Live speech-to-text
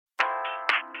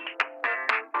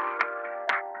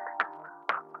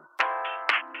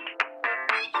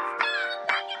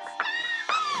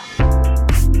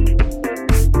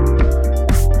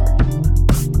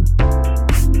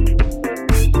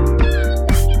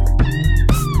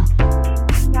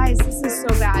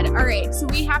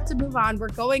have to move on. We're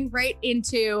going right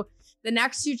into the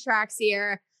next two tracks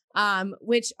here,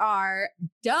 which are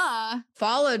Duh,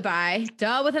 followed by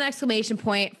Duh with an exclamation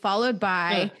point, followed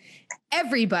by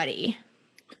Everybody.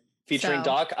 Featuring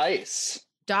Doc Ice.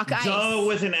 Doc Ice. Duh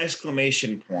with an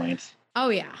exclamation point. Oh,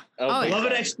 yeah. I love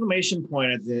an exclamation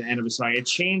point at the end of a song. It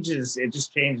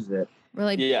just changes it.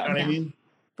 Really? Yeah. You know what I mean?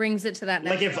 Brings it to that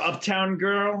next Like if Uptown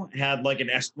Girl had like an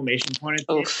exclamation point at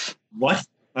the end. What?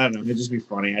 I don't know. It'd just be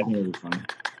funny. I think it would be funny.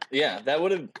 Yeah, that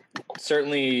would have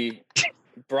certainly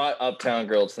brought Uptown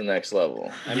Girl to the next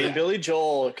level. I mean, Billy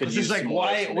Joel could use like,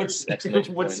 why?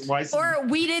 Why? Or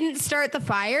we didn't start the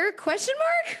fire? Question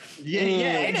mark?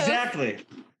 Yeah, exactly.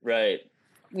 Right.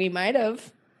 We might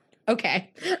have. Okay.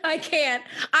 I can't.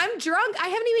 I'm drunk. I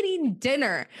haven't even eaten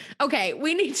dinner. Okay.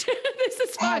 We need to. This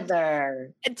is fun.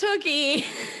 Tookie.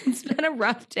 It's been a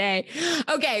rough day.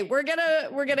 Okay. We're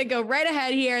gonna go right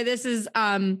ahead here. This is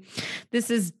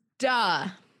Duh.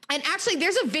 And actually,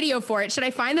 there's a video for it. Should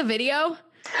I find the video?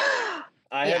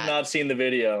 I have not seen the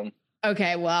video.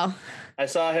 Okay. Well, I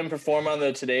saw him perform on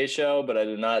the Today Show, but I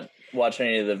did not watch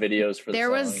any of the videos for the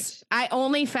songs. I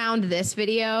only found this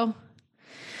video.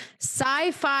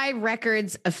 Sci-Fi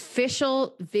Records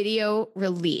official video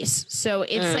release. So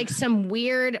it's like some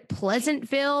weird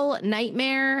Pleasantville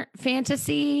nightmare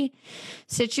fantasy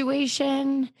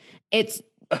situation. This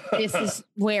is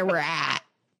where we're at.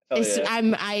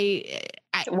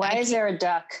 Why is there a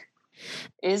duck?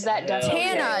 Is that duck?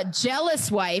 Tana,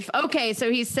 jealous wife. Okay, so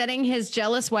he's setting his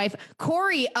jealous wife.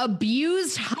 Corey,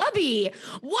 abused hubby.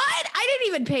 What? I didn't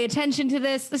even pay attention to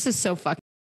this. This is so fucking.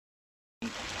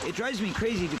 It drives me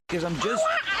crazy because I'm just.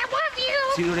 I love you.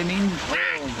 See what I mean?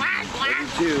 I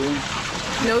do.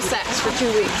 No sex for 2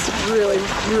 weeks. Really,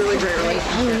 really rarely.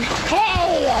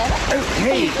 Hey!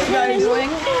 Hey, guys.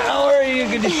 How are you?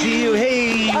 Good to see you.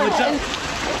 Hey, what's up?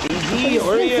 Easy, how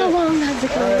are you? So long. How's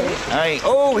it going? Hi.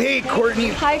 Oh, hey, Courtney.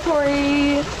 Hi,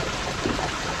 Corey.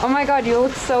 Oh my God, you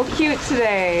look so cute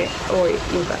today. Oh wait,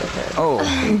 you got hair. Oh,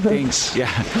 thanks.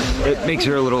 Yeah, it makes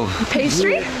her a little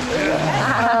pastry. We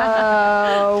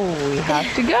have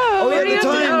to go. Oh yeah,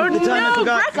 the time I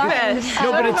forgot. Breakfast.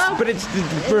 No, but it's the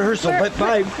rehearsal. But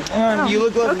bye. You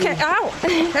look lovely. Okay. Ow.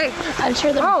 Hey, I'm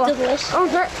sure they're delicious. Oh,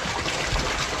 great.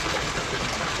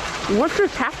 What's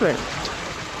just happened?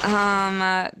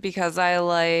 Because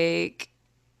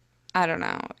I don't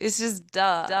know. It's just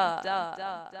duh.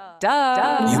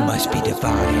 You must be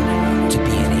divine to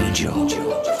be an angel,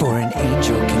 for an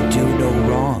angel can do no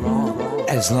wrong,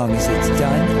 as long as it's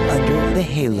done under the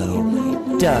halo.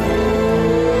 Duh.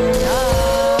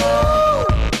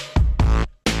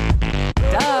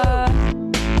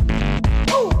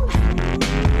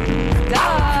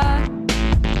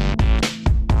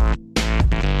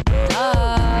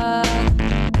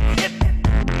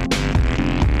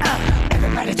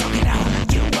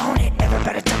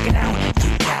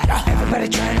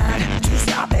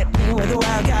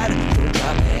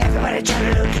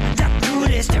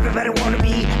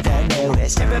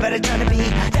 Everybody trying to be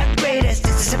that greatest.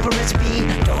 It's a simple recipe.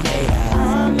 Don't hate.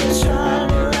 I'm just trying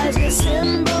to write a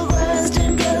simple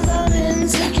question, 'cause I'm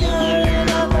insecure and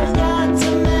I forgot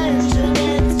to mention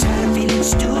it. Tired of feeling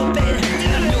stupid,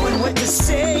 not knowing what to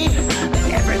say.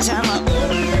 And every time I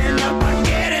open up, I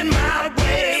get in my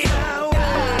way.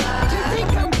 Do you think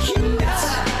I'm cute?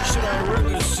 Should I wear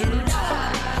the suit?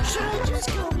 Should I just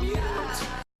go mute?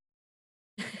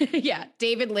 Yeah,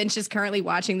 David Lynch is currently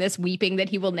watching this, weeping that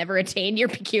he will never attain your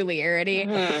peculiarity.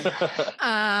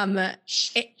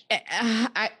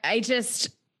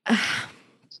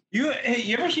 You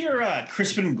ever hear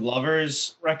Crispin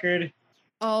Glover's record?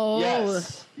 Oh,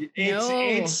 yes.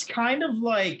 It's kind of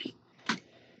like,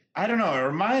 I don't know. It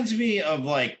reminds me of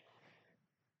like,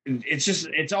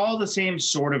 it's all the same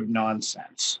sort of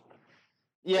nonsense.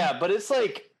 Yeah, but it's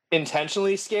like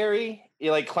intentionally scary.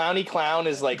 Like Clowny Clown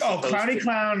is like. Oh, Clowny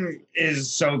Clown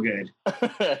is so good.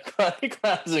 Clowny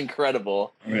Clown is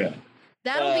incredible. Yeah.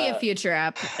 That'll be a future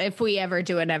app if we ever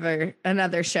do another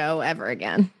show ever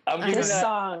again. The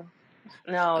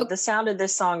sound of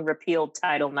this song repealed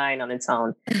Title IX on its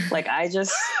own. Like I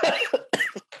just.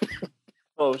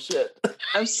 Oh shit!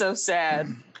 I'm so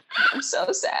sad. I'm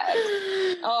so sad.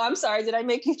 Oh, I'm sorry. Did I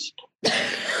make you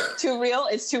too real?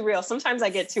 It's too real. Sometimes I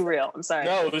get too real. I'm sorry.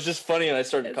 No, it was just funny and I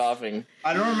started coughing.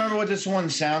 I don't remember what this one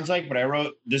sounds like, but I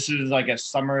wrote this is like a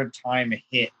summertime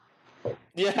hit.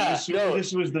 Yeah,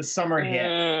 this was the summer hit.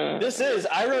 I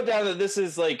wrote down that this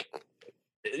is like,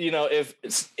 if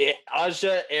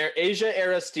Asia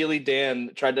era Steely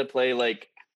Dan tried to play like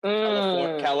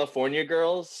California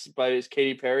Girls by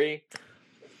Katy Perry.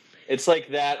 It's like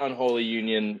that Unholy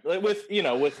Union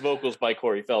with vocals by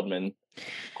Corey Feldman,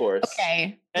 of course.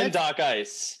 Okay. And Doc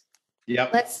Ice.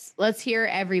 Yep. Let's hear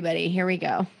everybody. Here we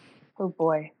go. Oh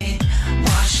boy.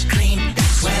 Wash clean,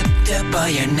 swept up all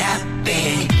your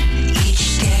napping.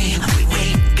 Each day we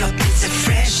wake up, it's a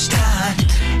fresh start.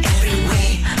 Every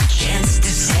way, chance to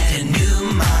set a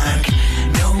new mark.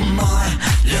 No more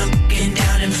looking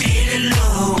down and feeling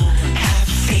low. Have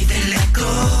faith and let go,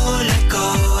 let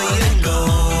go, let go.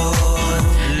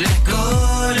 Let go,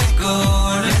 let go,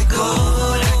 let go,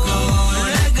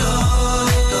 let go,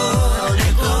 let go,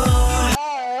 let go.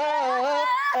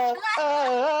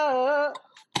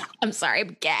 I'm sorry,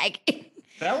 I'm gagging.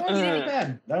 That one's not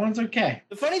bad. That one's okay.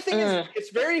 The funny thing is, it's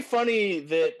very funny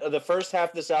that the first half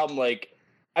of this album, like,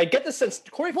 I get the sense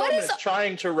Corey Feldman is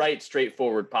trying to write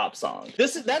straightforward pop songs.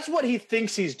 That's what he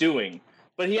thinks he's doing,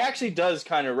 but he actually does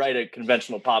kind of write a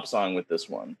conventional pop song with this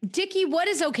one. Dickie, what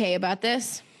is okay about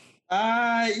this?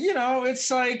 It's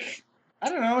like, I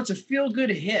don't know, it's a feel-good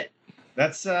hit.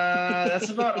 That's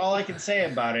about all I can say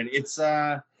about it. It's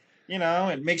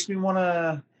it makes me want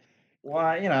to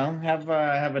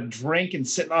have a drink and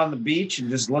sit on the beach and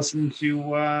just listen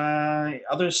to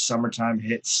other summertime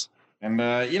hits. And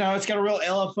it's got a real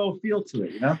LFO feel to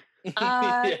it, Yeah.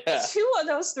 2 of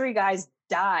those 3 guys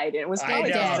died, and it was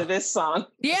probably because of this song.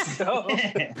 Yeah. So,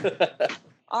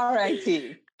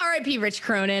 R.I.P. R.I.P. Rich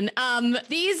Cronin.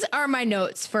 These are my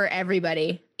notes for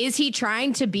everybody. Is he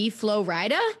trying to be Flo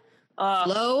Rida?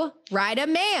 Flo Rida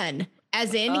man.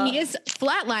 As in, he is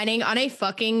flatlining on a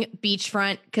fucking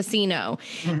beachfront casino.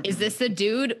 Is this the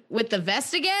dude with the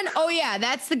vest again? Oh, yeah,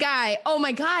 that's the guy. Oh,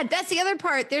 my God, that's the other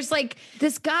part. There's like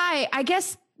this guy, I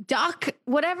guess, Doc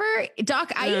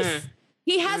Ice.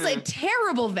 He has a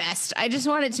terrible vest. I just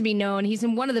want it to be known. He's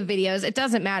in one of the videos. It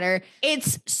doesn't matter.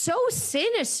 It's so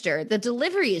sinister. The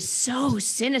delivery is so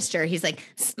sinister. He's like,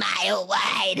 smile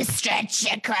wide, stretch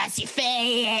across your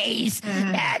face.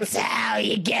 That's how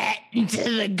you get into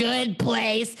the good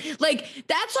place. Like,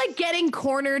 that's like getting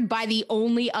cornered by the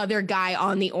only other guy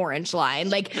on the orange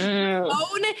line. Like,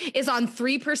 phone is on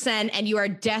 3% and you are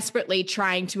desperately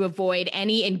trying to avoid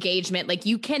any engagement. Like,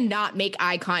 you cannot make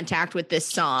eye contact with this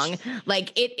song.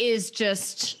 Like, it is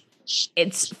just,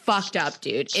 it's fucked up,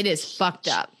 dude. It is fucked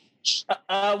up.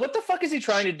 What the fuck is he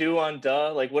trying to do on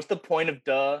Duh? Like, what's the point of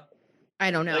Duh?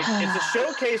 I don't know. Like, it's a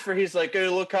showcase where he's like, hey,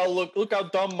 look how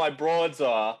dumb my broads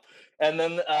are. And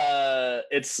then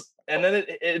it's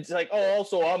like, oh,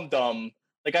 also I'm dumb.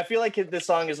 Like, I feel like this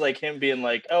song is like him being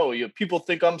like, oh, people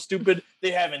think I'm stupid.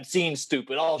 They haven't seen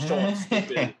stupid. I'll show them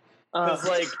stupid. Because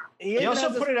like he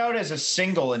also put it out as a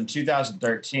single in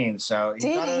 2013, so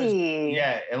he thought it was,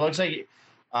 it looks like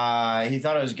he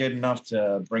thought it was good enough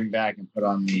to bring back and put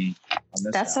on this.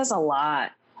 That says a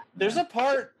lot. There's a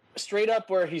part straight up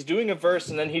where he's doing a verse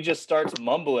and then he just starts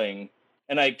mumbling,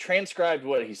 and I transcribed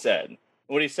what he said.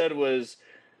 What he said was,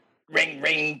 "Ring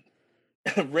ring,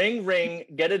 ring ring,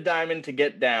 get a diamond to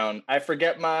get down. I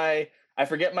forget my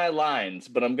lines,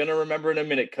 but I'm going to remember in a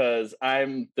minute because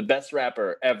I'm the best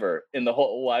rapper ever in the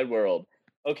whole wide world.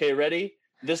 Okay, ready?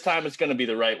 This time it's going to be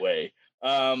the right way.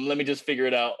 Let me just figure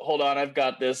it out. Hold on, I've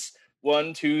got this.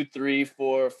 1, 2, 3,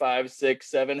 4, 5, 6,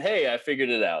 7. Hey, I figured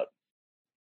it out."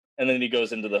 And then he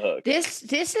goes into the hook. This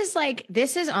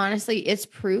is honestly, it's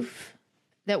proof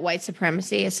that white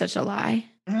supremacy is such a lie.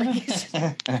 Like,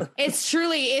 it's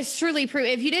truly proof.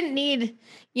 If you didn't need,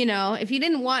 if you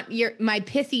didn't want my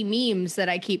pithy memes that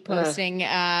I keep posting,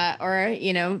 or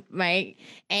my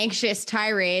anxious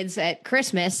tirades at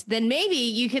Christmas, then maybe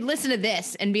you could listen to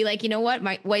this and be like, you know what,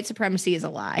 my white supremacy is a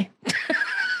lie.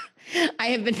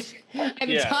 I've been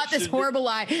taught this horrible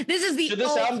lie. Should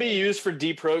this album be used for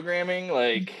deprogramming,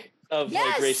 like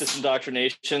racist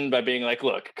indoctrination by being like,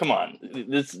 look, come on,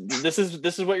 this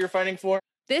is what you're fighting for?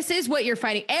 This is what you're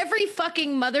fighting. Every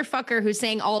fucking motherfucker who's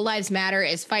saying all lives matter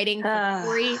is fighting for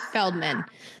Corey Feldman.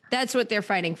 That's what they're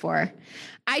fighting for.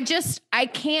 I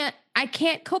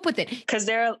can't cope with it. Because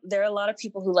there are a lot of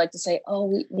people who like to say, oh,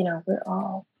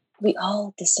 we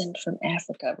all descend from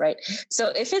Africa, right? So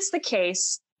if it's the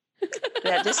case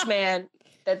that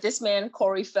this man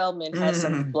Corey Feldman has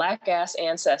some black ass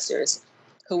ancestors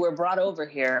who were brought over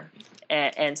here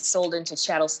and sold into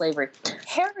chattel slavery,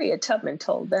 Harriet Tubman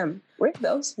told them, bring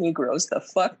those Negroes the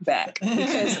fuck back,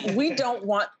 because we don't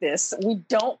want this. We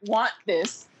don't want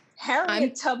this.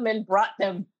 Harriet Tubman brought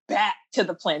them back to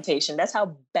the plantation. That's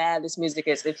how bad this music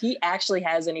is. If he actually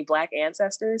has any black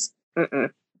ancestors,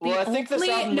 Well, I think this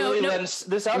album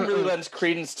really lends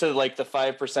credence to like the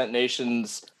 5%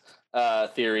 nations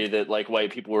theory that like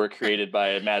white people were created by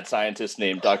a mad scientist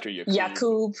named Dr.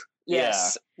 Yakub.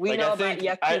 Yes, we Like, know I about think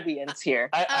Yakubians here.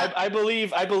 I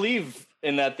believe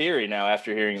in that theory now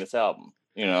after hearing this album.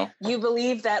 You know, You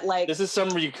believe that like this is some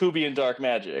Yakubian dark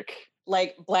magic.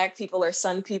 like black people are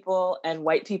sun people and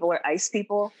white people are ice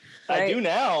people. Right? I do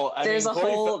now. Yes.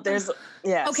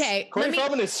 Corey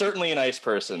Feldman is certainly an ice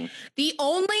person. The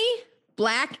only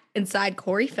black inside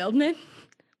Corey Feldman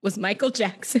was Michael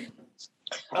Jackson.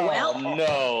 Oh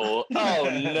no! Oh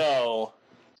no!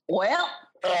 Well,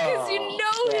 because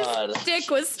his dick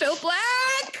was still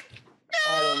black.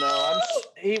 I don't know.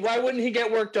 Why wouldn't he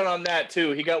get work done on that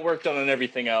too? He got work done on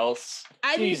everything else.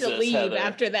 I need to leave Heather.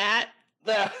 after that.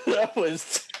 That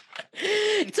was.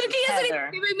 Tookie isn't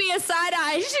even giving me a side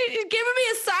eye. She's giving me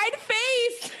a side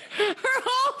face. Her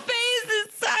whole face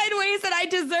is sideways, and I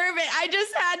deserve it. I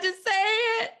just had to say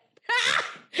it.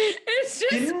 It's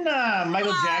just. Didn't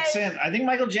Michael Jackson? I think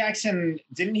Michael Jackson.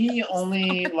 Didn't he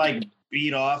only like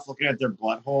beat off looking at their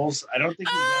buttholes? I don't think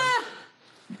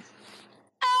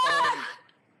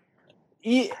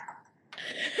he's.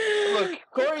 Look,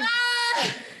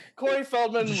 Corey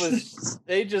Feldman was.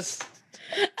 They just.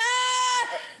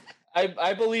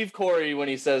 I believe Corey when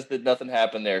he says that nothing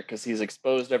happened there because he's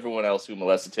exposed everyone else who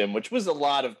molested him, which was a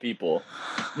lot of people.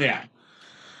 Yeah.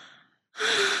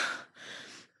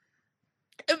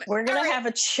 We're going to have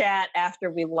a chat after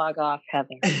we log off,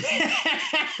 Heather.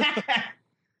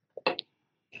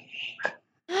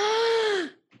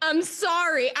 I'm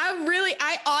sorry. I'm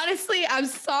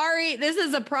sorry. This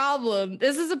is a problem.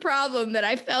 This is a problem that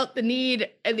I felt the need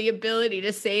and the ability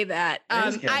to say that.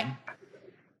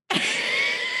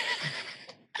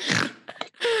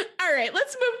 All right,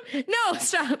 let's move. No,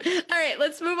 stop. All right,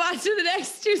 let's move on to the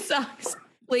next two songs.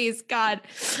 Please, God,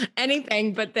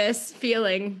 anything but this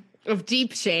feeling of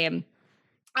deep shame.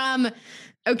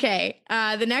 Okay,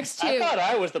 the next two. I thought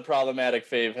I was the problematic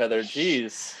fave, Heather.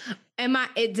 Jeez.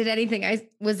 Did anything?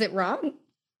 Was it wrong?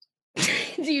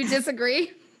 Do you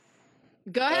disagree?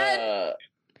 Go ahead.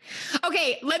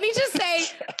 Okay, let me just say,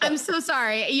 I'm so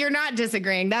sorry. You're not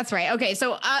disagreeing. That's right. Okay,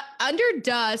 so under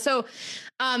duh. So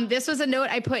this was a note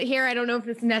I put here. I don't know if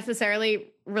this necessarily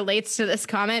relates to this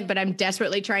comment, but I'm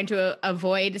desperately trying to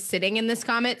avoid sitting in this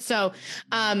comment. So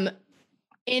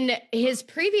in his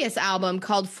previous album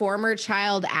called Former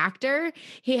Child Actor,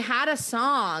 he had a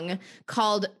song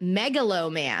called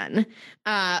Megaloman.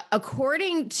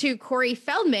 According to Corey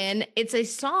Feldman, it's a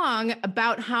song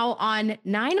about how on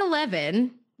 9/11,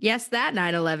 yes, that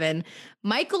 9/11,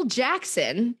 Michael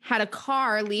Jackson had a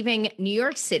car leaving New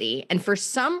York City and for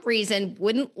some reason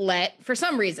wouldn't let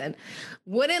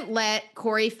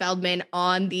Corey Feldman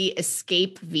on the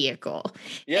escape vehicle.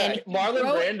 Yeah, and Marlon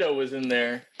Brando was in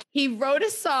there. He wrote a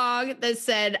song that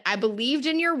said, "I believed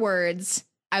in your words,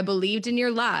 I believed in your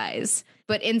lies,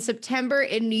 but in September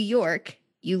in New York,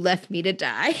 you left me to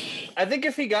die." I think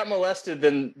if he got molested,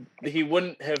 then he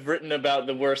wouldn't have written about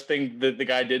the worst thing that the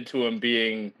guy did to him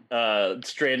being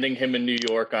stranding him in New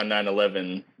York on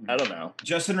 9/11. I don't know.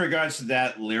 Just in regards to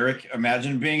that lyric,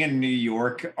 imagine being in New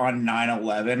York on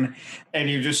 9/11 and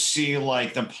you just see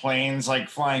like the planes like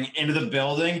flying into the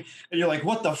building and you're like,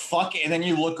 what the fuck? And then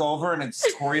you look over and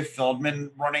it's Corey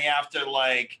Feldman running after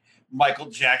like Michael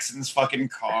Jackson's fucking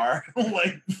car.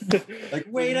 like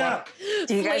wait up.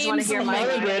 Do you guys want to hear my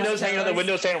Brando's hanging out the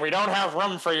window saying, "We don't have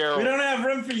room for you. We don't have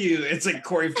room for you." It's like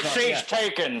Corey Feldman. Seat's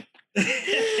taken.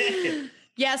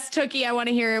 Yes, Tookie, I want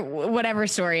to hear whatever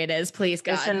story it is, please,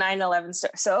 God. It's a 9/11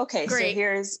 story. So, okay, Great. So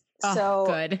here's,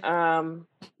 good.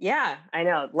 Yeah, I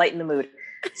know, lighten the mood.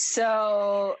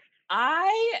 So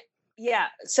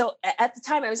so at the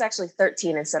time I was actually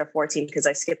 13 instead of 14 because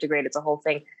I skipped a grade. It's a whole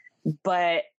thing.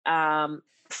 But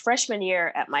freshman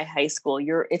year at my high school,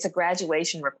 it's a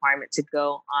graduation requirement to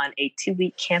go on a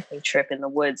 2-week camping trip in the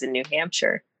woods in New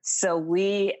Hampshire. So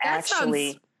we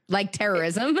sounds like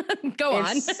terrorism. Go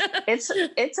on.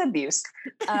 It's abuse.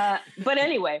 But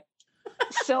anyway,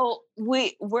 so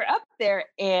we're up there,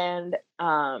 and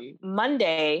the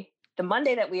Monday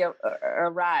that we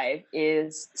arrive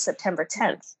is September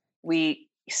 10th. We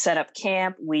set up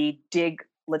camp. We dig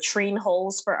latrine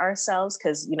holes for ourselves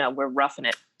because we're roughing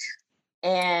it,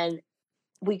 and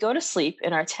we go to sleep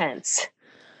in our tents.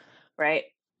 Right?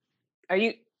 Are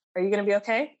you gonna be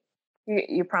okay?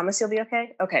 You promise you'll be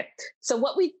okay? Okay. So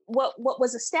what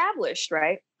was established,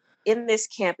 right, in this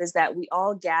camp is that we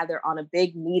all gather on a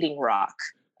big meeting rock,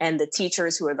 and the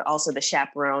teachers, who are also the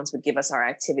chaperones, would give us our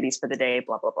activities for the day,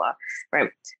 blah, blah, blah. Right.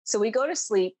 So we go to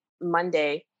sleep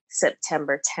Monday,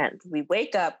 September 10th. We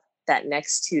wake up that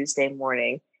next Tuesday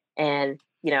morning, and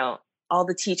all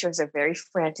the teachers are very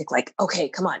frantic, like, okay,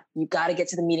 come on, you got to get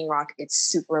to the meeting rock. It's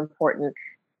super important.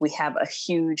 we have a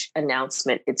huge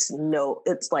announcement. It's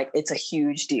a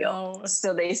huge deal. Oh.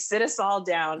 So they sit us all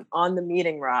down on the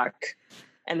meeting rock,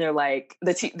 and they're like,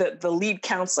 the lead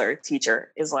counselor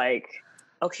teacher is like,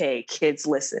 okay, kids,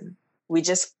 listen. We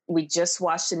just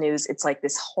watched the news. It's like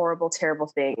this horrible, terrible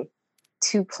thing.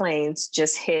 2 planes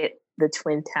just hit the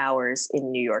Twin Towers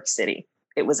in New York City.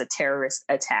 It was a terrorist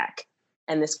attack.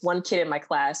 And this one kid in my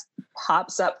class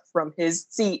pops up from his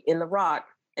seat in the rock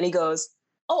and he goes,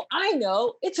 oh, I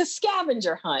know, it's a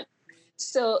scavenger hunt.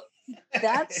 So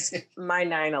that's my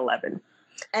 9/11.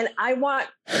 And I want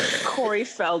Corey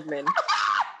Feldman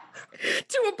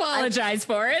to apologize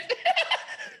for it.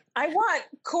 I want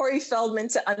Corey Feldman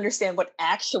to understand what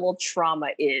actual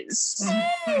trauma is.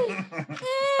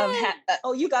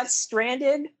 Oh, you got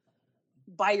stranded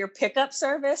by your pickup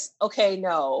service? Okay,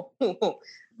 no.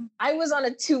 I was on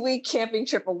a 2-week camping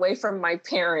trip away from my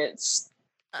parents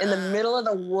in the middle of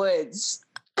the woods,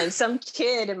 and some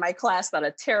kid in my class thought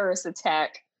a terrorist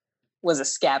attack was a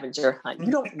scavenger hunt.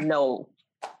 You don't know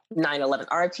 9/11.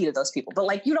 RIP to those people. But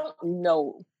like, you don't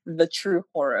know the true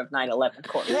horror of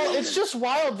 9/11. Well, it's just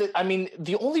wild that, I mean,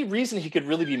 the only reason he could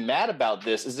really be mad about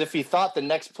this is if he thought the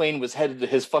next plane was headed to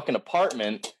his fucking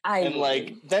apartment.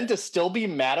 Like, then to still be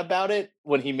mad about it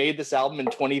when he made this album in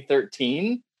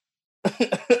 2013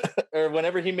 or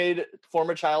whenever he made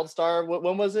Former Child Star,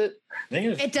 when was it?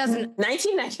 It doesn't.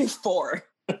 1994.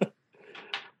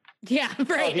 Yeah,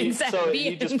 right. So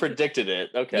he just predicted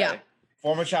it. Okay. Yeah.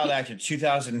 Former Child Actor,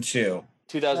 2002.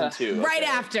 2002. Right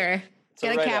after.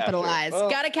 Gotta capitalize.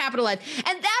 Well, Gotta capitalize.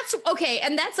 And that's okay.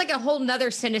 And that's like a whole nother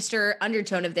sinister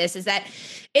undertone of this, is that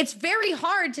it's very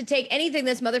hard to take anything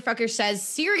this motherfucker says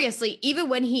seriously, even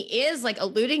when he is like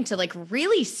alluding to like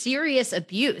really serious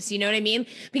abuse. You know what I mean?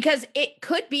 Because it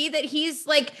could be that he's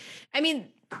like, I mean,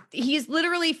 he's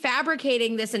literally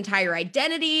fabricating this entire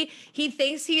identity. He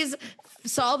thinks he's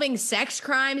solving sex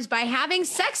crimes by having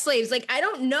sex slaves. Like, I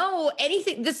don't know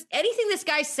anything this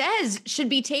guy says should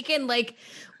be taken like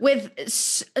with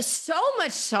so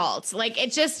much salt. Like,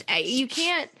 it just, you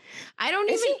can't, I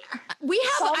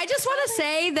just want to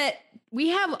say that we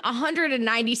have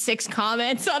 196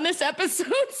 comments on this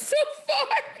episode so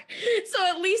far. So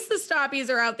at least the stoppies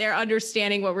are out there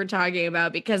understanding what we're talking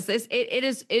about, because it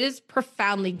is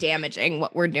profoundly damaging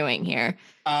what we're doing here.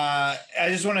 I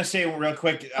just want to say real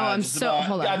quick. I'm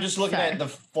just looking at the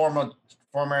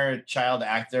former child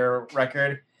actor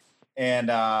record, and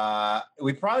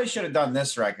we probably should have done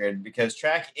this record, because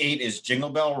track 8 is Jingle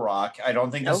Bell Rock. I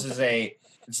don't think this is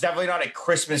it's definitely not a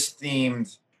Christmas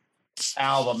themed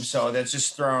album, so that's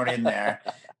just thrown in there.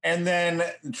 And then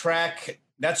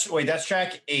that's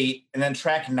track 8, and then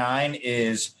track 9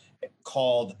 is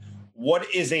called "What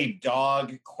Is a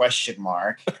Dog?" ?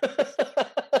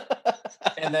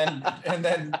 And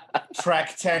then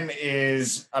track 10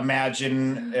 is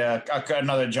Imagine,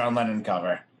 another John Lennon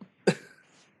cover.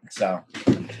 So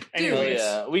anyway,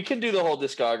 yeah, we can do the whole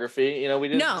discography. You know, we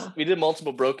did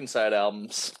multiple Broken Side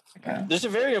albums. Okay. There's a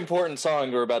very important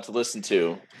song we're about to listen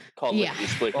to called Lickety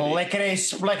Splickety. Lickety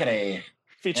Splickety.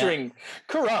 Featuring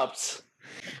Corrupt.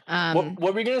 What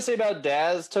were you going to say about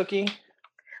Daz, Tookie?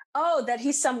 Oh, that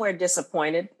he's somewhere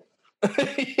disappointed.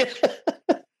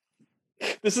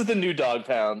 This is the new Dog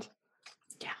Pound.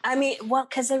 Yeah. I mean, well,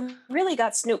 because they really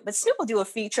got Snoop, but Snoop will do a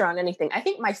feature on anything. I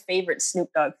think my favorite Snoop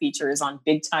Dogg feature is on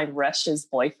Big Time Rush's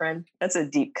Boyfriend. That's a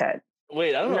deep cut.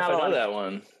 Wait, I don't know if I know that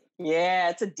one. Yeah,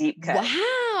 it's a deep cut.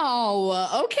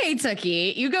 Wow. Okay,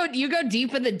 Tookie. You go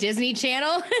deep in the Disney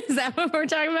Channel? Is that what we're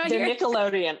talking about here?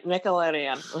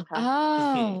 Nickelodeon. Okay.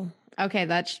 Oh. Okay,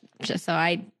 that's just so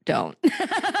I don't.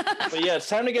 But yeah, it's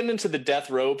time to get into the Death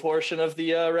Row portion of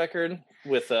the record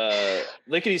with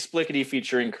Lickety Splickety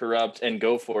featuring Corrupt and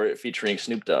Go For It featuring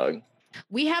Snoop Dogg.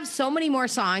 We have so many more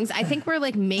songs. I think we're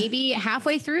like maybe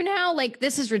halfway through now. Like,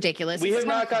 this is ridiculous. We have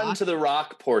not gotten to the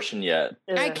rock portion yet.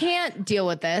 I can't deal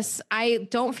with this. I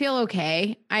don't feel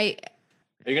okay. Are you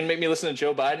going to make me listen to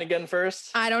Joe Biden again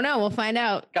first? I don't know. We'll find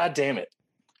out. God damn it.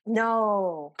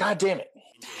 No. God damn it.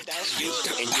 That's you.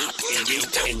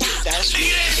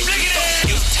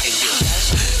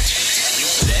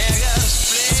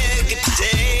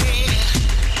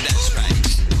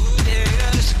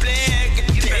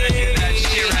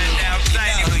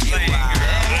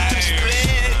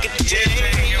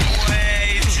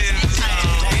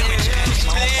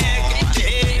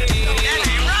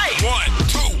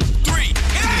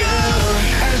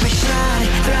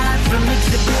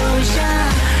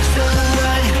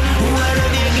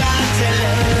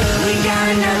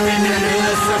 Nothing to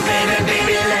lose, so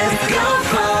baby, let's go.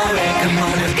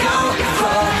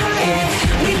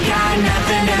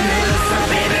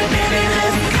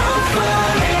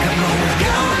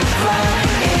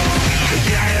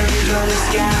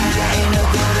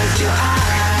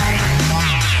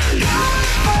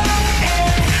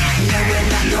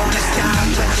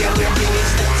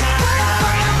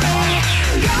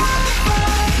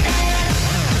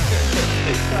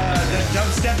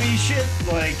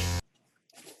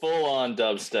 on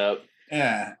dubstep.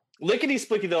 Yeah. Lickety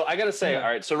Splickety though, I gotta say, all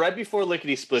right. So right before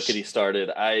Lickety Splickety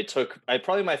started, I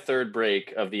probably my third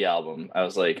break of the album. I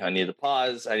was like, I need to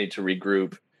pause. I need to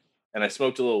regroup, and I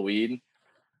smoked a little weed.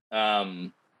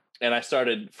 And I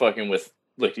started fucking with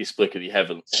Lickety Splickety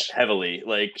heavily,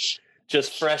 like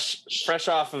just fresh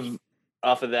off of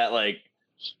that, like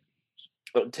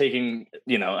taking,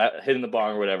 hitting the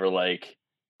bong or whatever. Like,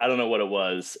 I don't know what it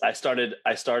was.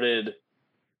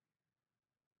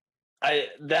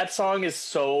 That song is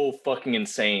so fucking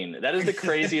insane. That is the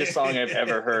craziest song I've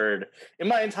ever heard in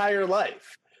my entire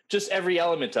life. Just every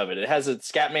element of it. It has a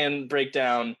Scatman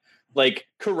breakdown. Like,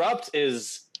 Corrupt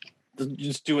is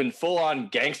just doing full-on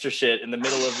gangster shit in the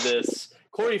middle of this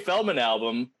Corey Feldman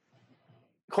album.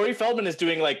 Corey Feldman is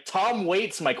doing like Tom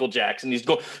Waits Michael Jackson. He's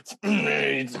going,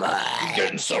 he's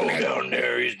getting so down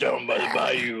there. He's down by the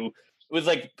bayou. It was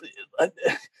like...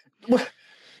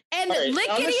 And right,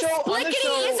 Lickety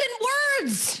Splickety isn't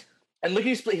words. And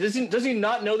Lickety Split, does he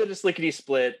not know that it's Lickety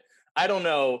Split? I don't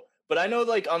know. But I know,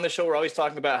 like, on the show, we're always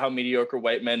talking about how mediocre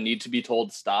white men need to be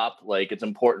told stop. Like, it's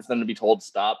important for them to be told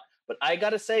stop. But I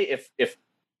gotta say, if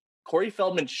Corey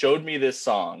Feldman showed me this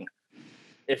song,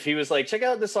 if he was like, check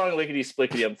out this song Lickety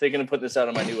Splickety, I'm thinking of putting this out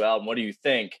on my new album, what do you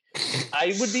think?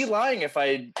 I would be lying if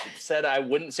I said I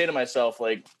wouldn't say to myself,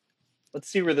 like, let's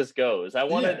see where this goes. I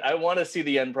want to see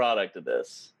the end product of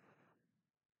this.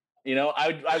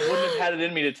 I wouldn't have had it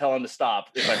in me to tell him to stop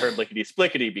if I heard Lickety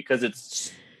Splickety, because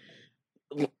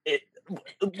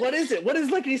what is it? What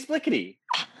is Lickety Splickety?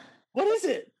 What is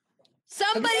it?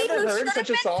 Somebody have you ever heard such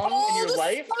a song in your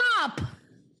life? Stop.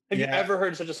 Have you ever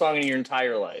heard such a song in your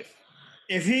entire life?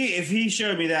 If he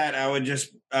showed me that, I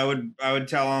would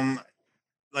tell him,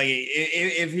 like,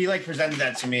 if he like presented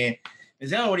that to me,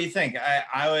 is what do you think?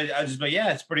 I would just be,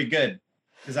 yeah, it's pretty good.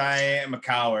 Because I am a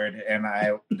coward and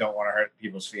I don't want to hurt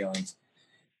people's feelings.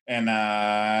 And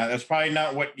that's probably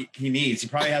not what he needs. He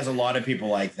probably has a lot of people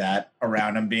like that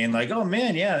around him being like, oh,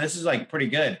 man, yeah, this is like pretty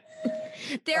good.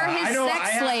 They're his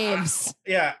sex slaves.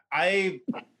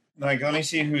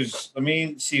 Let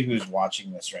me see who's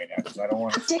watching this right now, because I don't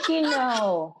want to. Dickie,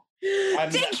 no.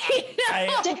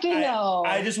 Dickie, no.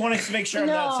 I just want to make sure I'm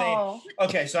not saying.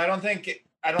 Okay, so I'm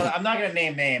not going to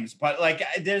name names, but like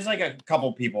there's like a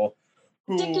couple people.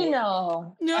 Dickie,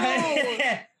 no.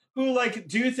 Who like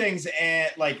do things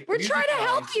and like we're trying to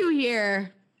help you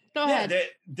here. Go ahead.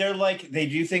 They're like they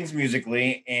do things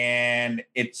musically and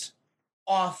it's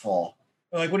awful.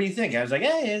 They're like, what do you think? I was like,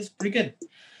 yeah, it's pretty good.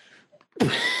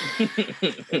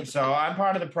 So I'm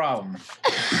part of the problem.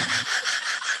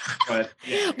 But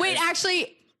wait,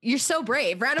 actually, you're so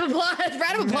brave. Round of applause.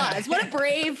 Round of applause. What a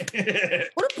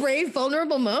brave,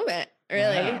 vulnerable moment.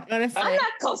 Really? Yeah. Honestly. I'm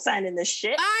not co-signing this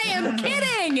shit. I am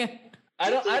kidding. I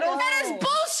don't. That is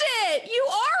bullshit. You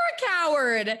are a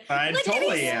coward. I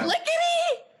totally am. Lickety.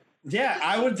 Yeah,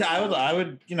 I would.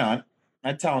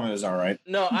 I'd tell him it was all right.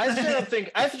 No, I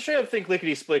straight up think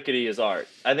Lickety Splickety is art.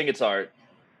 I think it's art.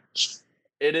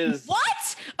 It is.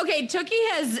 What? Okay, Tookie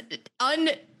has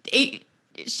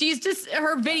she's just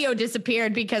her video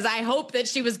disappeared because I hope that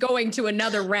she was going to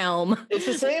another realm. It's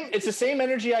the same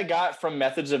energy I got from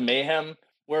Methods of Mayhem,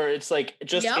 where it's like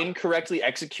just incorrectly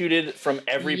executed from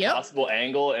every possible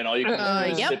angle, and all you can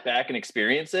do is sit back and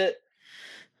experience it.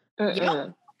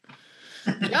 Yep.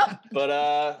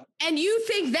 But and you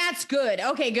think that's good?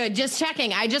 Okay, good. Just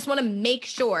checking. I just want to make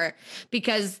sure,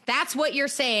 because that's what you're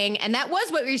saying, and that was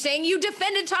what you're saying. You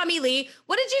defended Tommy Lee.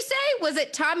 What did you say? Was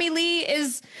it Tommy Lee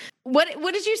is what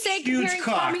did you say? Huge comparing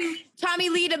cock. Tommy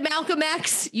Lee to Malcolm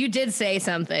X? You did say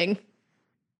something.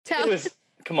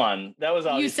 Come on, that was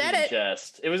obviously you said in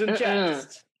jest. It was in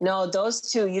jest. No, those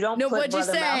two. You don't put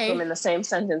Brother Malcolm in the same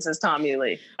sentence as Tommy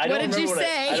Lee. What did you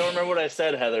say? I don't remember what I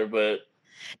said, Heather, but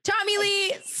Tommy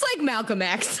Lee, it's like Malcolm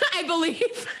X, I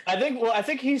believe. I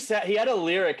think he had a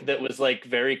lyric that was like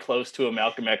very close to a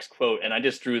Malcolm X quote, and I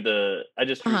just drew the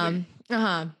comparison.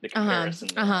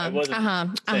 I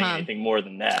wasn't saying anything more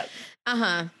than that.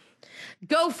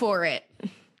 Go for it.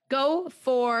 Go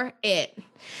for it.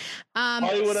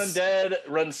 Hollywood Undead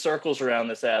runs circles around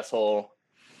this asshole.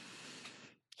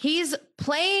 He's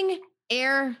playing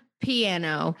air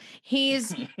piano.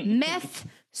 He's meth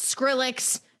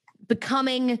Skrillex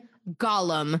becoming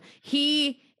Gollum.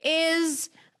 He is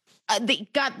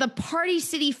got the Party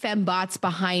City fembots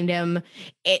behind him.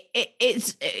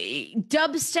 It's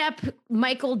dubstep,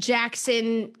 Michael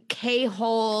Jackson,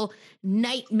 K-hole,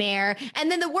 nightmare.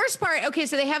 And then the worst part, okay,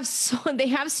 so they have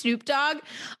Snoop Dogg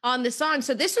on the song.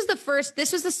 So this was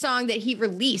the song that he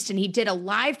released, and he did a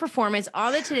live performance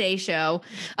on the Today Show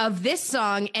of this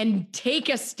song and Take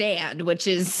a Stand, which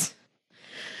is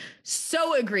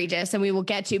so egregious, and we will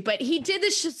get to, but he did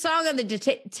this song on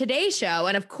the Today Show,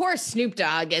 and of course Snoop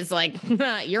Dogg is like,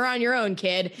 you're on your own,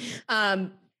 kid.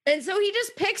 And so he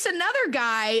just picks another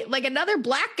guy, like another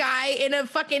black guy in a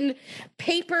fucking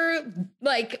paper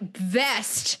like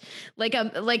vest, like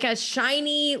a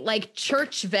shiny like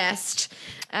church vest.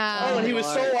 And he was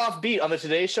so offbeat on the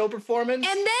Today Show performance.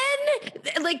 And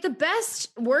then like the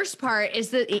worst part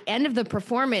is the end of the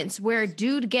performance where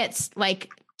dude gets like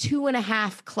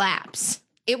 2.5 claps.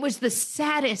 It was the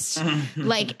saddest,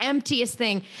 like emptiest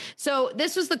thing. So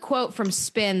this was the quote from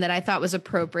Spin that I thought was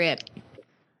appropriate.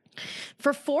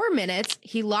 For 4 minutes,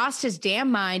 he lost his damn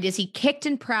mind as he kicked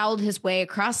and prowled his way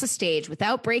across the stage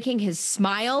without breaking his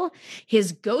smile,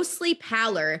 his ghostly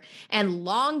pallor, and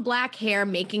long black hair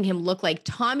making him look like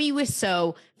Tommy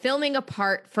Wiseau filming a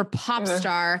part for pop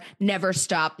star Never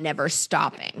Stop, Never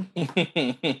Stopping.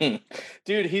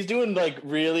 Dude, he's doing like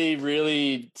really,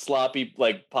 really sloppy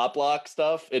like pop lock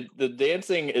stuff. The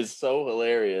dancing is so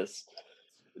hilarious.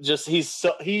 Just he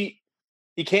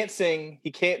can't sing, he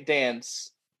can't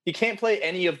dance. He can't play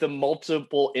any of the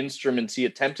multiple instruments he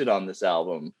attempted on this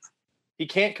album. He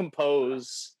can't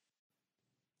compose.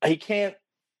 He can't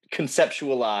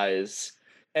conceptualize.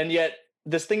 And yet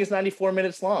this thing is 94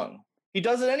 minutes long. He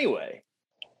does it anyway.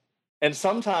 And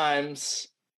sometimes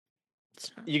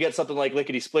you get something like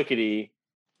Lickety Splickety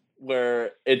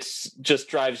where it's just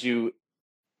drives you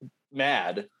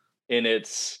mad, and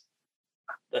it's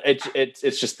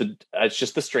just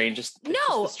the strangest.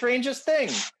 No, the strangest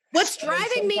thing. What's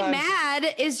driving me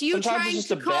mad is you trying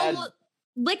to call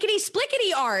Lickety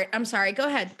Splickety art. I'm sorry. Go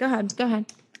ahead.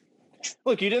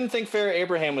 Look, you didn't think Farrah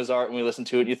Abraham was art when we listened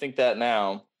to it. You think that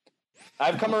now.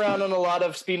 I've come around on a lot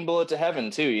of Speed and Bullet to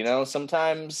Heaven too. You know,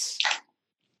 sometimes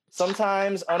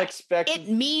unexpected. It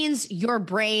means your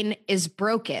brain is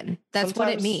broken. That's what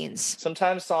it means.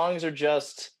 Sometimes songs are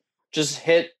just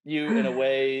hit you in a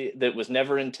way that was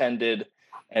never intended.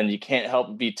 And you can't help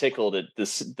but be tickled at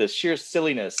the sheer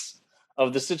silliness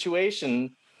of the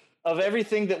situation, of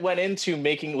everything that went into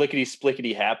making Lickety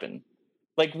Splickety happen.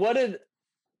 Like, who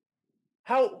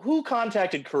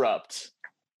contacted Corrupt?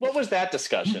 What was that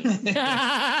discussion?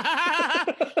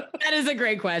 That is a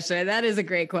great question.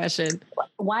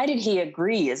 Why did he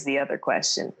agree is the other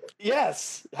question.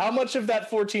 Yes. How much of that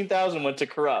 14,000 went to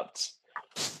Corrupt?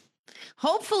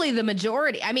 Hopefully the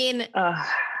majority. I mean...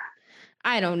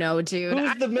 I don't know, dude.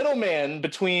 Who's the middleman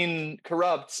between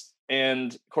Corrupt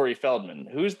and Corey Feldman?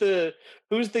 Who's the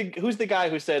guy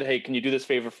who said, "Hey, can you do this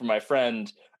favor for my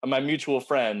friend, my mutual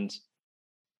friend?"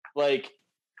 Like,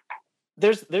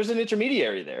 there's an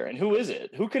intermediary there, and who is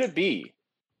it? Who could it be?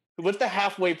 What's the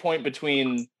halfway point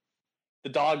between the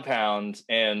Dog Pound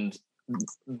and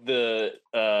the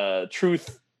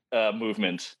Truth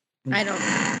movement? I don't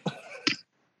know.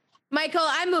 Michael,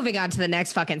 I'm moving on to the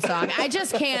next fucking song. I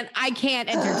can't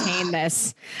entertain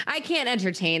this.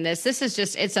 This is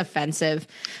just, it's offensive.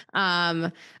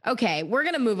 Okay, we're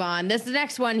going to move on. This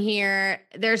next one here,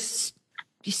 there's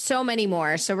so many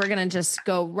more. So we're going to just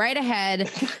go right ahead.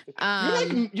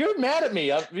 You're mad at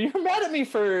me. You're mad at me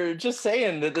for just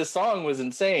saying that this song was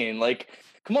insane. Like,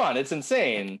 come on, it's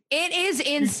insane. It is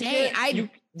insane.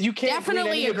 You can't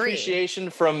definitely agree. Appreciation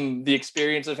from the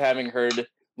experience of having heard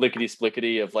Lickety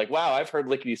Splickety of like, wow, I've heard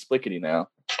Lickety Splickety now.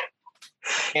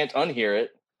 Can't unhear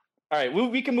it. All right,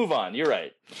 we can move on. You're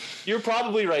right. You're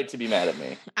probably right to be mad at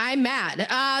me. I'm mad.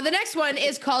 The next one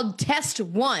is called Test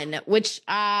 1, which,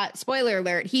 spoiler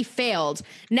alert, he failed.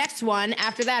 Next one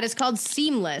after that is called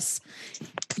Seamless.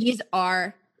 These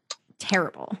are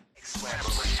terrible. That's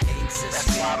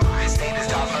why my state is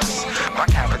diverse. My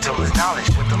capital is knowledge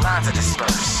with the lines are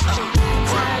dispersed.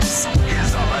 Words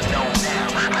is all I know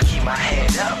now. I keep my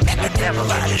head up and I never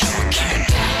let it down.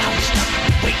 I'm stuck,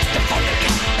 wait the phone to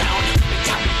count down.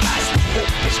 Time flies,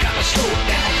 hope it's gotta slow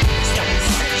down. Stop and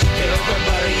search, get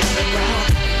everybody on the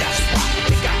ground. That's why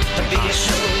we got to be a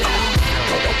showdown.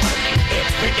 Go to work,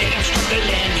 every day I'm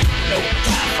struggling. No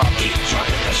time for keep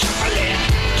trucking the shuffling.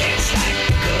 Can't slack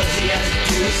because he has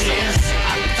deuces.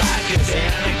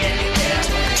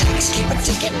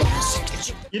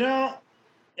 You know,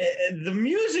 the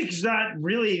music's not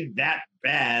really that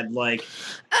bad. Like,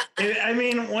 I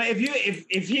mean,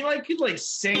 if he like could like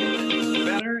sing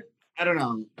better, I don't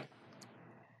know.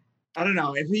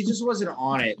 If he just wasn't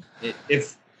on it,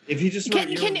 if he just all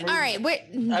right. Wait.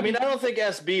 I mean, I don't think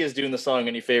SB is doing the song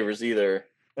any favors either.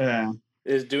 Yeah,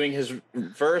 is doing his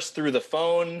verse through the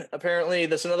phone. Apparently,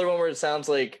 that's another one where it sounds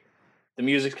like the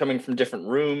music's coming from different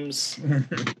rooms.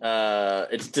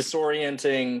 It's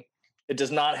disorienting. It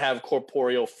does not have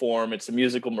corporeal form. It's a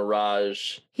musical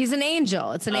mirage. He's an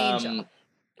angel. It's an angel.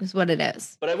 is what it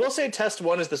is. But I will say Test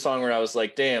 1 is the song where I was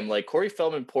like, damn, like Corey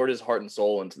Feldman poured his heart and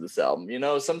soul into this album. You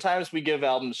know, sometimes we give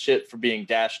albums shit for being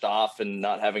dashed off and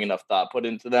not having enough thought put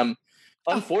into them.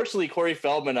 Unfortunately, Corey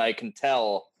Feldman, I can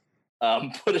tell,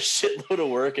 put a shitload of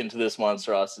work into this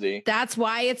monstrosity. That's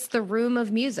why it's the room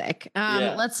of music.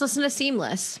 Let's listen to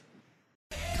Seamless.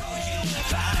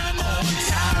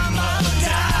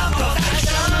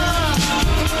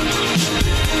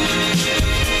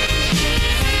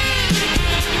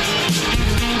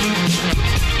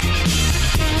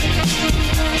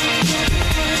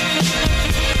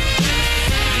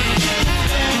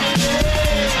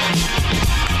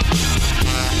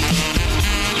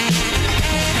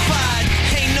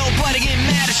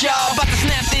 Y'all about to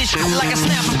snap this shit like a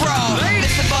snapper, bro.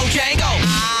 Mr. Bojango,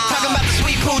 talking about the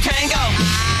sweet poo tango.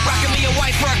 Rocking me a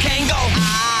white fur Kango,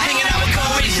 hanging out with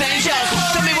Corey's angels.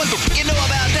 Tell me what you know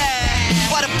about that.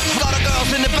 Why the all the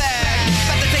girls in the bag?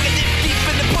 About to take a dip deep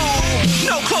in the pool.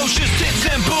 No clothes, just tits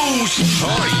and booze.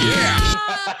 Oh yeah.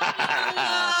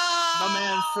 My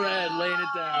man Fred laying it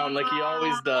down like he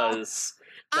always does.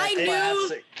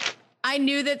 I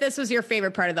knew that this was your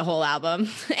favorite part of the whole album.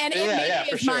 And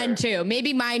it's mine too.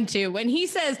 Maybe mine too. When he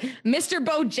says, Mr.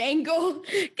 Bojangle,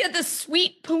 get the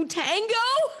sweet Putango.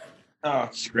 Oh,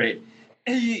 it's great.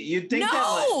 You'd think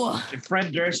that like,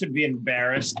 Fred Durst would be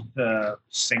embarrassed to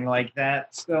sing like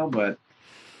that still, but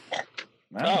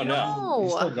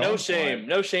no shame.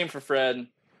 No shame for Fred.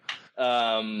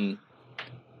 I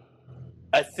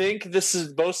think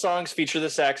both songs feature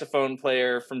the saxophone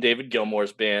player from David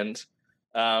Gilmour's band.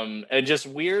 And just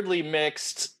weirdly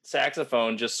mixed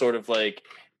saxophone, just sort of like,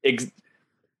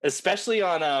 especially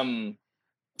on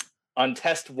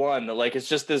Test 1, like it's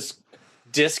just this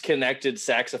disconnected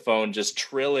saxophone just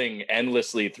trilling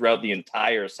endlessly throughout the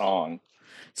entire song.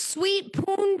 Sweet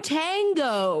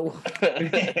Puntango.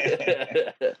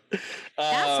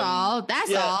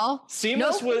 That's all.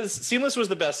 Seamless was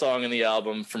the best song in the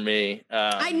album for me.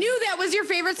 I knew that was your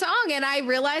favorite song, and I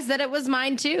realized that it was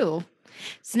mine too.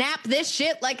 Snap this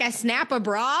shit like I snap a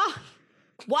bra.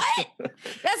 What?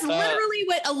 That's literally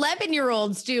what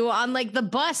 11-year-olds do on like the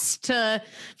bus to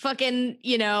fucking,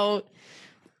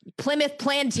 Plymouth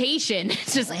Plantation.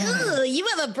 It's just like, oh, you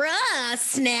have a bra,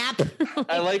 snap.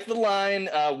 I like the line,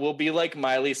 we'll be like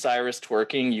Miley Cyrus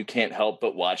twerking, you can't help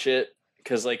but watch it.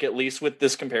 Because like at least with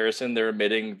this comparison, they're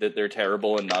admitting that they're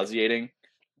terrible and nauseating.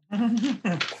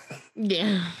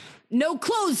 Yeah. No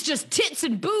clothes, just tits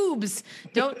and boobs.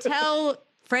 Don't tell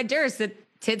Fred Durst that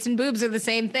tits and boobs are the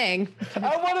same thing.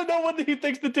 I want to know what he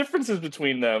thinks the difference is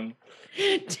between them.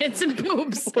 Tits and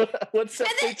boobs. What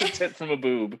separates a tit from a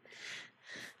boob?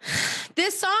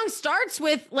 This song starts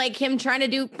with like him trying to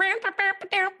do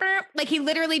like he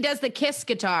literally does the Kiss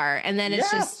guitar, and then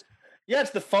it's just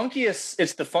it's the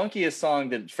funkiest song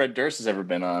that Fred Durst has ever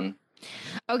been on.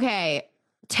 Okay,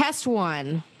 test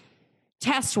one.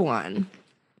 Test 1.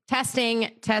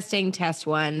 Testing, test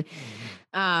 1.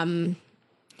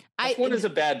 Test 1 is a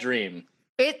bad dream.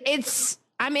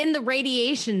 I'm in the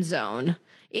radiation zone.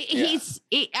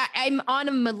 I'm on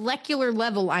a molecular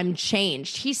level. I'm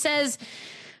changed. He says,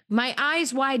 my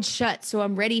eyes wide shut, so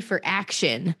I'm ready for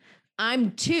action.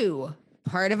 I'm 2,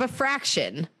 part of a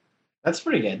fraction. That's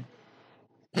pretty good.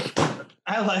 You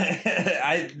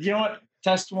know what?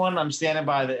 Test 1, I'm standing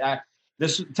by the.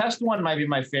 This Test 1 might be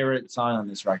my favorite song on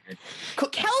this record.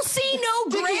 Kelsey, no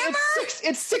grammar?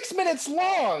 It's 6 minutes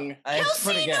long.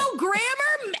 Kelsey, no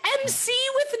grammar? MC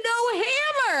with no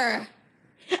hammer.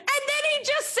 And then he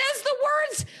just says the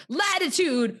words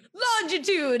latitude,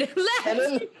 longitude,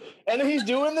 latitude. And then he's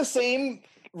doing the same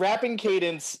rapping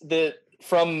cadence that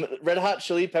from Red Hot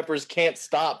Chili Peppers Can't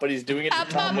Stop, but he's doing it in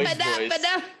Tom Waits' voice.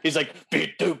 He's like,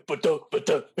 it's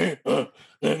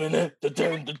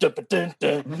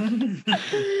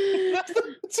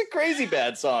a crazy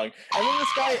bad song. And then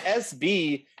this guy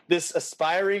SB, this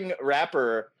aspiring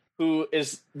rapper who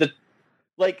is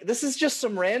this is just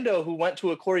some rando who went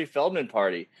to a Corey Feldman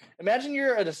party. Imagine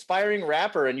you're an aspiring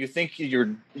rapper and you think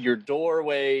your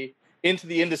doorway into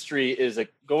the industry is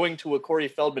going to a Corey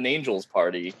Feldman Angels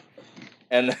party.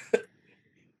 And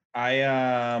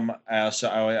I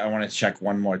want to check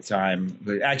one more time.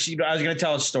 But actually, I was going to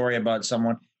tell a story about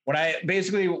someone. When I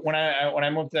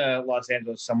moved to Los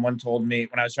Angeles, someone told me,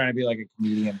 when I was trying to be like a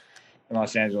comedian in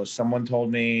Los Angeles, someone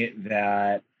told me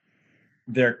that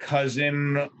their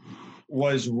cousin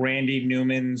was Randy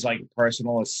Newman's like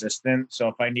personal assistant. So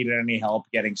if I needed any help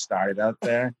getting started out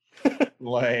there,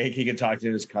 like he could talk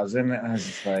to his cousin. And I was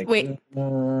just like, wait,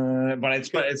 but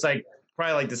it's like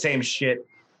probably like the same shit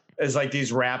as like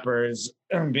these rappers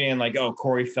being like, oh,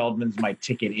 Corey Feldman's my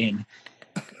ticket in.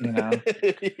 You know?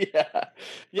 Yeah.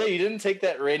 You didn't take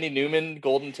that Randy Newman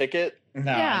golden ticket? No,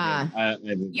 Yeah. I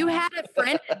didn't. You had a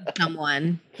friend in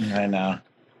someone. I know.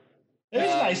 It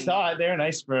is a nice thought. They're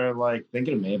nice for like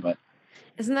thinking of me, but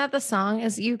Isn't that the song?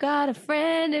 Is you got a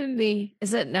friend in me?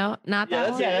 Is it no? Not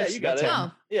that one. You got it.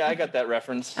 Oh. Yeah, I got that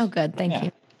reference. Oh, good. Thank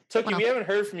you. Tookie, Well. we haven't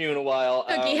heard from you in a while.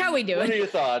 Tookie, how we doing? What are your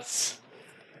thoughts?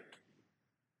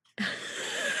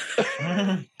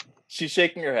 She's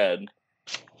shaking her head.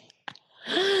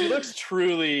 She looks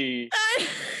truly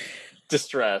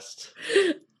distressed.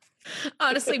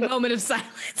 Honestly, moment of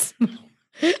silence.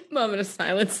 Moment of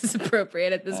silence is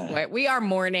appropriate at this point. We are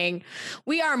mourning.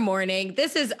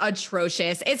 This is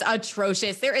atrocious. It's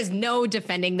atrocious. There is no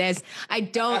defending this. I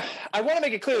want to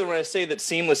make it clear that when I say that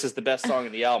Seamless is the best song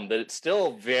in the album, that it's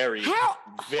still very,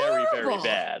 very, very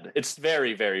bad. It's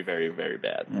very, very, very, very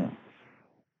bad.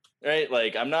 Right?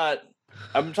 Like, I'm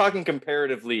talking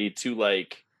comparatively to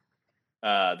like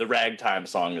the Ragtime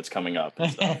song that's coming up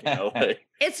and stuff, you know? Like,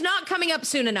 It's not coming up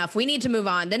soon enough. We need to move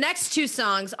on. The next two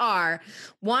songs are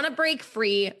Wanna Break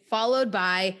Free, followed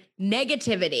by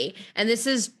Negativity. And this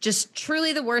is just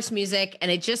truly the worst music,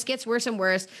 and it just gets worse and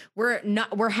worse.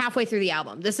 We're halfway through the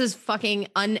album. This is fucking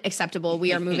unacceptable.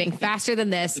 We are moving faster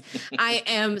than this. I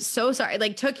am so sorry.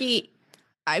 Like, Tookie,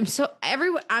 I'm so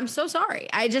sorry.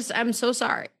 I'm so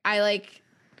sorry.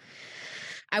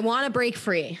 I wanna break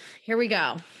free. Here we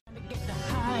go.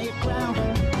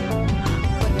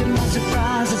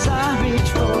 Surprises I reach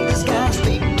for the sky's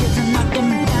big kids and knock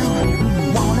them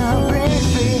down. Wanna break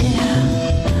free.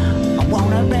 I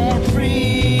wanna break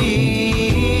free.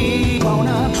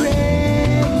 Wanna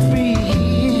break free.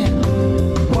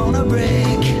 Wanna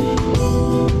break.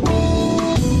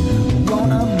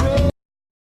 Wanna break.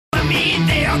 I mean,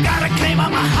 they all got a claim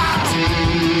on my heart.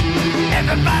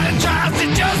 Everybody tries to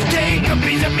just take a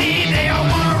piece of me. They all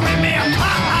wanna rip me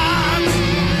apart.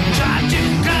 Try to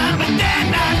come, but they're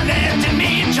not there to me.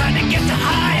 Trying to get to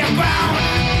higher ground.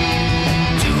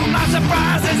 To my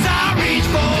surprise, as I reach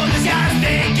for the skies,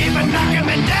 they keep on knocking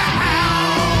me down.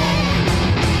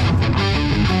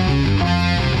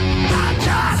 I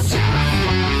just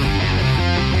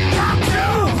got to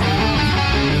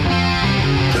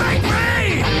break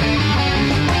free.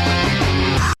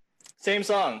 same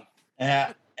song.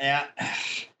 Yeah.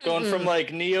 Going from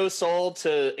like neo soul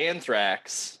to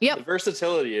Anthrax. Yep. The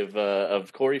versatility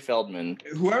of Corey Feldman.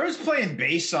 Whoever's playing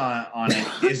bass on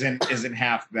it isn't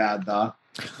half bad though.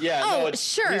 Yeah, Oh, no, it's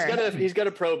sure. He's got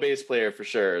a pro bass player for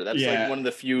sure. That's like one of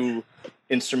the few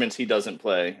instruments he doesn't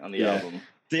play on the album.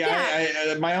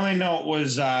 I my only note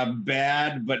was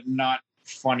bad, but not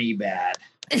funny bad.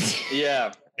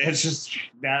 Yeah. It's just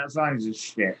that song is just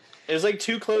shit. It was like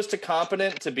too close to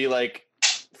competent to be like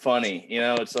funny, you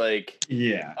know. It's like,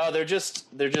 they're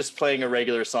just playing a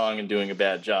regular song and doing a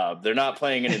bad job. They're not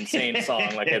playing an insane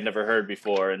song like I've never heard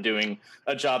before and doing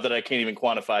a job that I can't even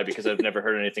quantify because I've never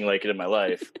heard anything like it in my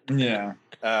life. Yeah.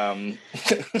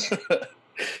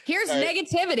 Here's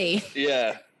Negativity.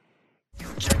 Yeah.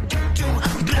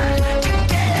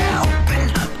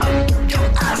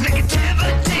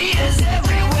 Negativity is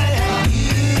everywhere.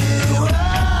 You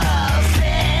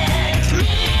affect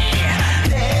me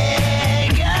negatively.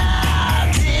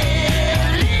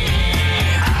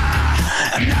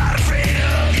 I'm not afraid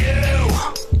of you,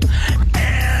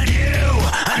 and you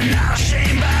are not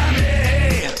ashamed by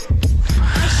me.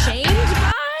 Ashamed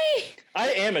by? I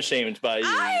am ashamed by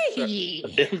you.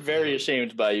 I'm very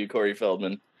ashamed by you, Corey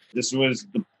Feldman. This was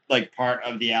the like part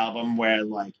of the album where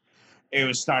like it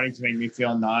was starting to make me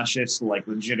feel nauseous, like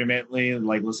legitimately,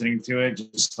 like listening to it.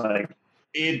 Just like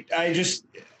it, I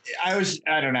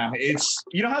don't know. It's,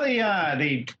 you know how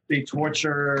they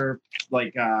torture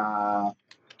like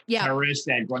terrorists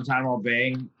at Guantanamo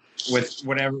Bay with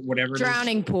whatever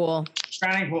Drowning pool.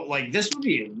 Like this would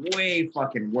be way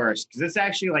fucking worse because this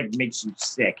actually like makes you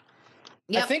sick.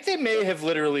 I think they may have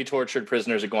literally tortured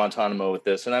prisoners at Guantanamo with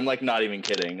this, and I'm like not even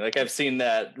kidding. Like I've seen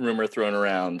that rumor thrown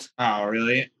around. Oh,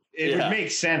 really? It would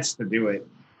make sense to do it.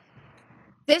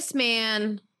 This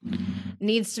man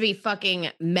needs to be fucking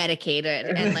medicated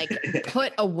and like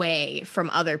put away from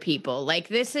other people. Like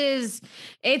it's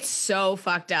so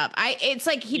fucked up. It's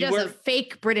like he does a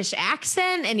fake British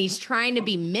accent and he's trying to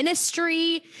be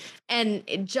Ministry and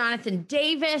Jonathan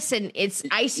Davis and it's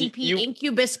ICP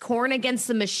Incubus Corn Against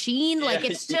the Machine. Like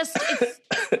it's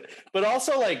but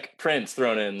also like Prince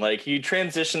thrown in. Like he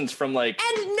transitions from like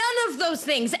and none of those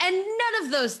things.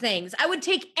 I would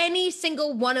take any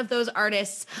single one of those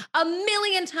artists a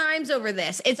million times over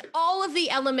this. It's all of the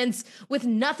elements with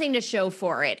nothing to show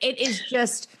for it. It is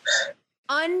just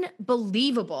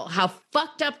unbelievable how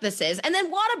fucked up this is. And then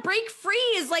Wanna Break Free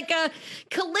is like a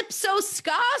calypso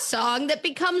ska song that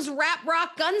becomes rap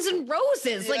rock Guns N'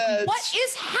 Roses. Like, what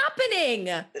is happening?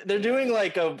 They're doing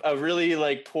like a really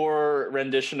like poor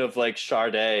rendition of like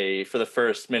Sade for the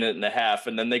first minute and a half,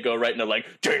 and then they go right into like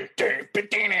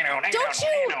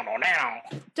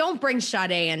don't bring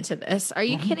Sade into this. Are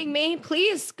you kidding me?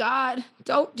 Please, God,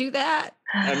 don't do that.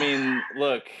 I mean,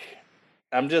 look,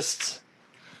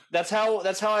 that's how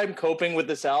I'm coping with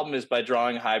this album, is by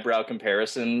drawing highbrow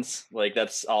comparisons. Like,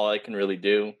 that's all I can really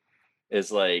do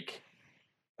is like,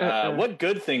 what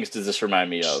good things does this remind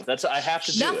me of? I have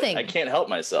to do Nothing. it. I can't help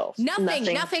myself.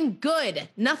 Nothing good.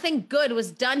 Nothing good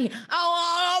was done here.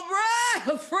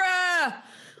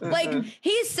 Like,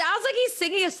 he sounds like he's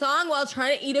singing a song while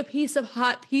trying to eat a piece of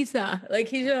hot pizza. Like,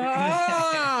 he's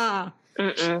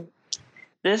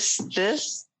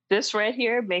This right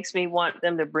here makes me want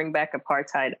them to bring back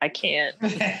apartheid. I can't.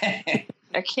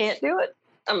 I can't do it.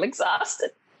 I'm exhausted.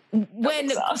 When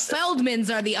Feldmans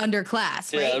are the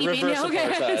underclass, right? Yeah, reverse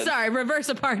apartheid. Sorry, reverse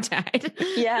apartheid.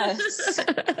 Yes.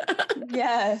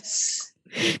 Yes.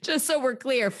 Just so we're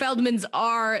clear, Feldmans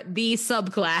are the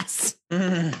subclass.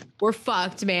 We're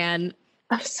fucked, man.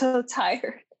 I'm so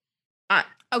tired.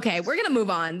 Okay, we're going to move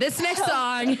on. This next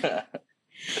song, the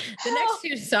next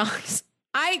two songs,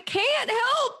 I can't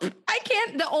help.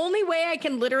 The only way I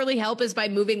can literally help is by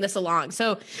moving this along.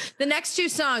 So the next two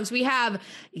songs, we have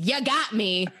You Got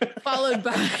Me, followed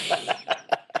by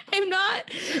You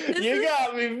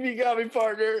got me,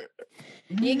 partner.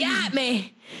 You Got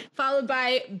Me, followed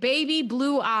by Baby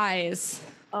Blue Eyes.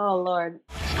 Oh, Lord.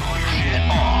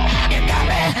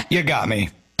 You got me.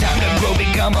 Time to grow,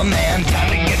 become a man. Time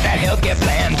to get that healthcare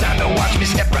plan. Time to watch me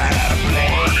step right out of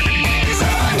place.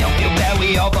 Don't feel bad,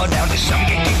 we all fall down. Some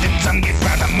get kicked and some get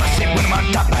frowned. I must say when I'm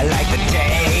on top, I like the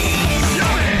taste.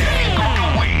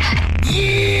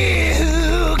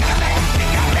 You got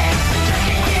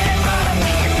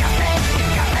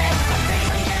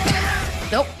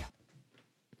me. Nope.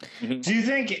 Do you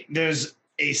think there's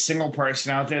a single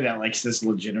person out there that likes this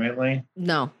legitimately?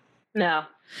 No.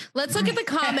 Let's look at the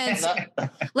comments.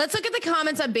 Let's look at the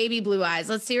comments on Baby Blue Eyes.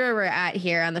 Let's see where we're at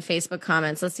here on the Facebook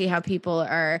comments. Let's see how people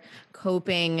are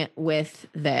coping with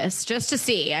this, just to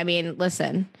see. I mean,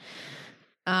 listen.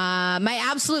 My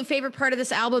absolute favorite part of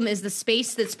this album is the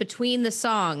space that's between the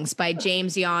songs by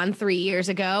James Yon 3 years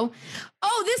ago.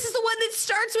 Oh, this is the one that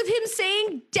starts with him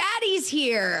saying, "Daddy's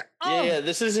here." Oh. Yeah,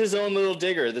 this is his own little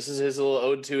digger. This is his little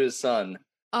ode to his son.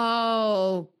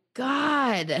 Oh,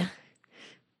 God.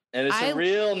 And it's a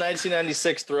real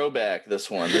 1996 throwback, this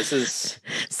one. This is...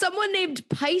 Someone named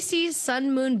Pisces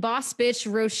Sun Moon Boss Bitch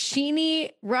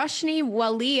Roshni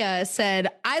Walia said,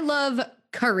 "I love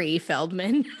curry,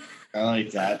 Feldman." I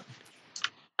like that.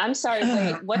 I'm sorry,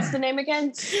 wait, what's the name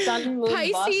again? Sun Moon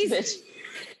Pisces.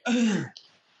 Boss Bitch.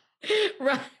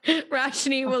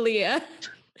 Roshni Walia.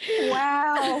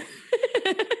 Wow.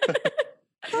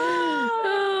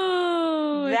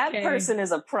 That okay. person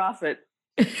is a prophet.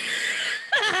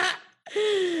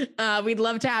 We'd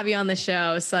love to have you on the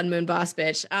show, Sun Moon Boss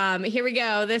Bitch. Here we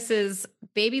go. This is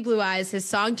Baby Blue Eyes, his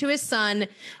song to his son.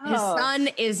 His son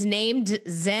is named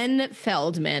Zen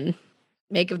Feldman.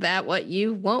 Make of that what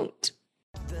you won't.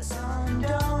 The sun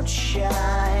don't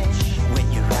shine when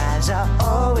your eyes are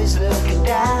always looking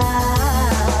down.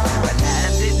 But I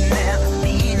didn't ever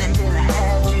mean until I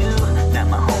had you. Now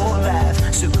my whole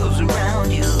life circles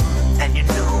around you, and you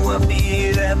know I'll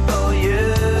be there for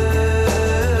you.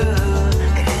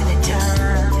 At any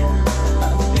time, my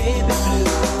baby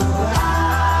blue eyes.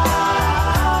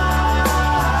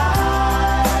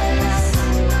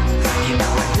 You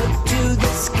know I look to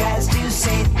the skies to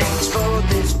say thanks for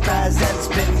this prize that's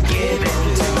been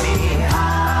given to me.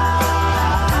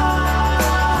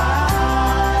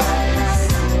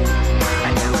 I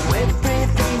know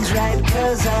everything's right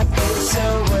 'cause I feel so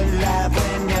alive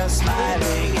when you're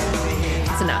smiling at me.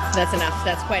 That's enough. That's enough.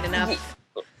 That's quite enough.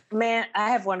 Man, I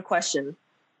have one question.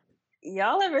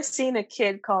 Y'all ever seen a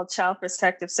kid called Child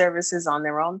Protective Services on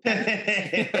their own?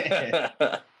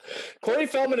 Corey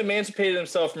Feldman emancipated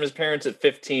himself from his parents at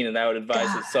 15, and I would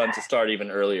advise his son to start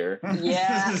even earlier.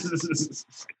 Yeah.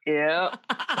 Yep.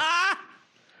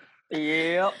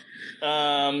 Yep.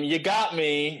 You Got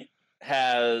Me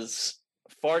has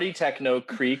farty techno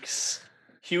creaks,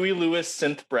 Huey Lewis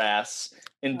synth brass,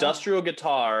 industrial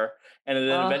guitar, and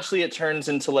then eventually it turns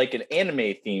into like an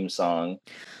anime theme song.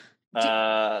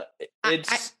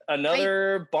 It's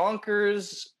another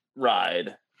bonkers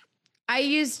ride. I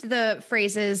used the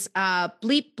phrases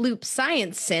bleep bloop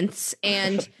science synths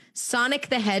and Sonic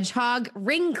the Hedgehog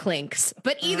ring clinks,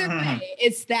 but either way,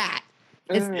 it's that.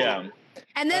 Yeah.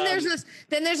 And then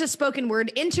there's a spoken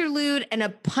word interlude and a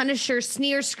Punisher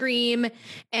sneer scream,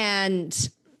 and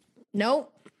nope.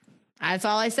 That's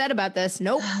all I said about this.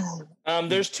 Nope.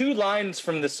 There's 2 lines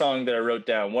from the song that I wrote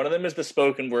down. One of them is the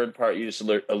spoken word part you just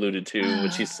alluded to,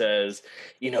 which he says,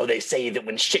 they say that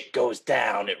when shit goes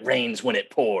down, it rains when it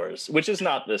pours, which is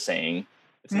not the saying.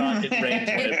 It's not, it rains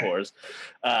when it pours.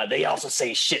 They also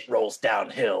say shit rolls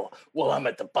downhill. Well, I'm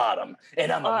at the bottom,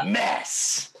 and I'm a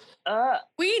mess.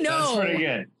 We know. That's pretty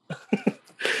good.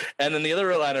 And then the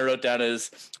other line I wrote down is,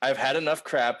 I've had enough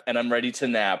crap, and I'm ready to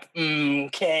nap.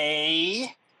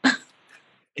 Okay.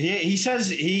 He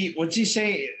says what's he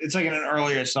say? It's like in an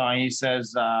earlier song. He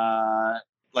says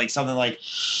like something like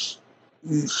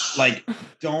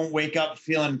don't wake up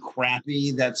feeling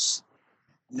crappy. That's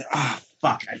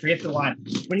fuck. I forget the line.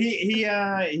 But he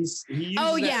uses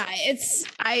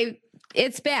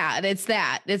it's bad. It's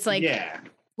that. It's like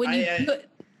when you put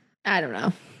I don't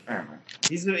know.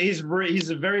 He's a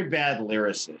very bad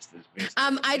lyricist.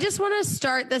 I just want to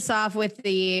start this off with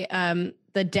the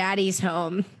Daddy's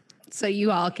Home, so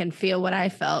you all can feel what I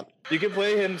felt. You can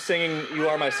play him singing "You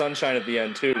Are My Sunshine" at the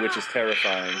end too, which is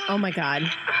terrifying. Oh my God!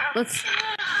 Are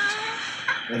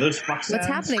those fuck sounds? What's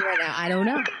happening right now? I don't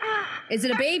know. Is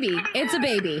it a baby? It's a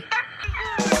baby.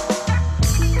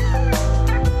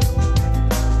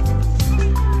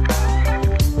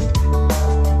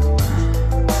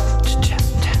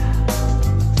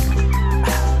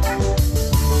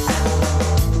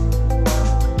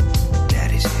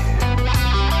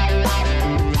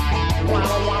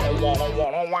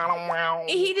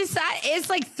 He decided it's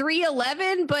like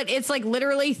 311, but it's like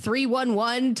literally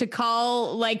 311 to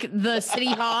call like the city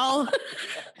hall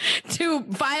to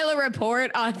file a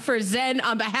report for Zen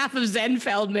on behalf of Zen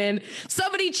Feldman.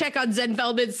 Somebody check on Zen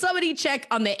Feldman. Somebody check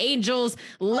on the Angels.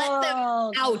 Let them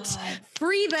out. God.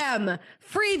 Free them.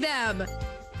 Free them.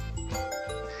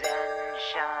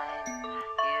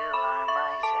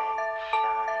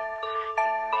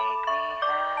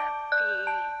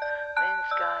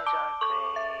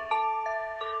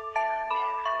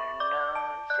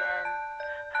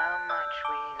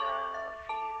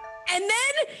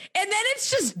 And then it's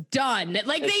just done.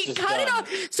 Like they cut it off.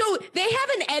 So they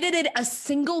haven't edited a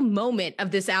single moment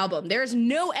of this album. There's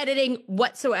no editing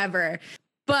whatsoever.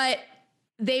 But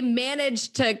they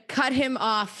managed to cut him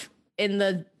off in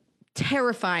the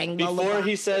terrifying before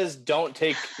he says, "Don't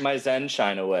take my Zen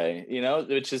shine away,"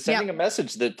 which is sending a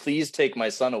message that please take my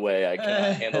son away. I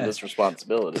cannot handle this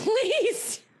responsibility.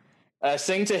 Please.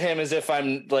 Sing to him as if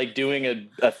I'm like doing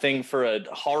a thing for a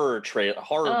horror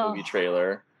movie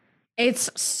trailer. It's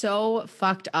so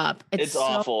fucked up. It's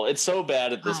awful. It's so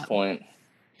bad at this point.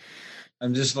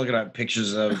 I'm just looking at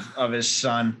pictures of his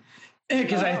son,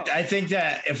 because I think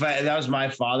that if that was my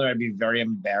father, I'd be very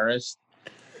embarrassed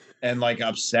and like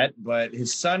upset. But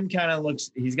his son kind of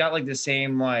he's got like the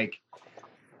same like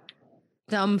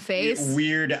dumb face,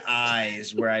 weird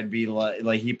eyes, where I'd be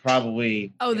like he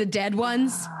probably the dead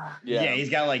ones. Yeah,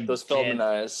 he's got like those Feldman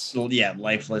eyes. Yeah,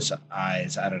 lifeless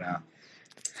eyes. I don't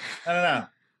know.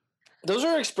 Those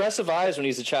are expressive eyes when he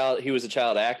was a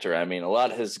child actor. I mean, a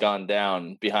lot has gone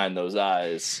down behind those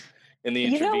eyes in the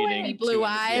intervening blue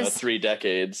eyes 3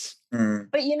 decades.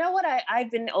 But you know what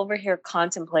I've been over here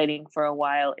contemplating for a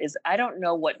while is I don't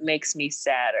know what makes me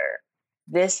sadder,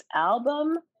 this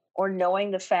album or knowing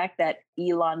the fact that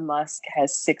Elon Musk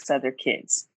has 6 other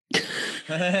kids.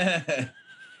 What?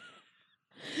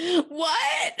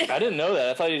 I didn't know that.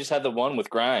 I thought you just had the one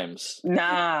with Grimes.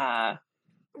 Nah.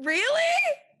 Really?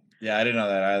 Yeah, I didn't know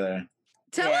that either.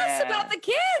 Tell us about the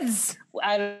kids.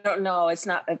 I don't know. It's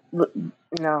not.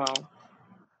 No,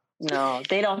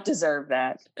 they don't deserve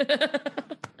that.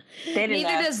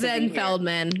 Neither does Zen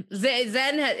Feldman.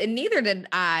 Neither did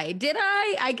I. Did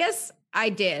I? I guess I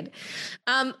did.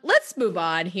 Let's move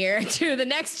on here to the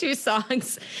next 2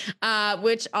 songs,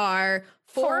 which are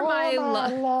For My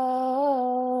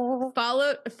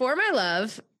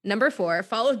Love, number 4,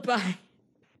 followed by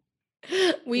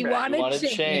We Want to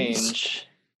Change.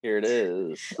 Here it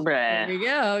is. There you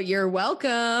go. You're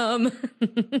welcome.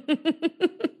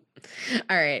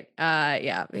 All right.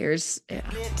 Here's.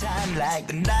 Time like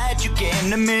the night you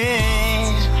came to me.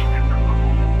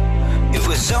 It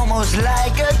was almost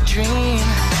like a dream.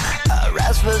 Our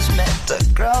eyes first met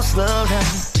across the room.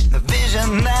 The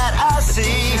vision that I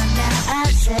see.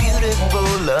 It's beautiful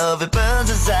love. It burns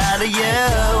inside of you.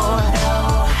 I don't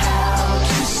know how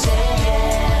to say it.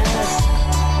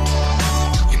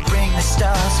 You bring the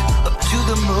stars up to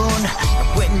the moon. And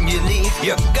when you leave,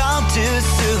 you're gone too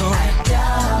soon. I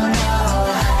don't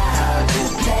know how to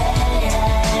play it.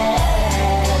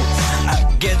 I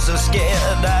get so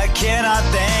scared I cannot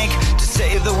think to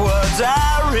save the words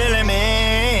I really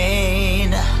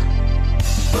mean.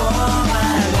 For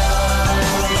my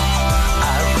love,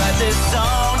 I write this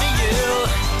song to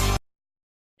you.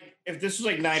 If this was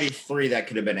like 93, that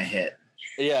could have been a hit.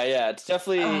 Yeah, it's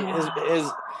definitely his.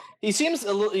 He seems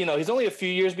a little, he's only a few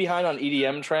years behind on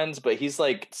EDM trends, but he's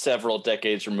like several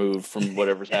decades removed from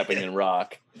whatever's happening in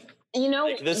rock.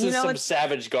 This is some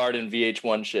Savage Garden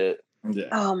VH1 shit. Yeah.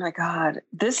 Oh my God,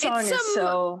 this song is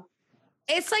so.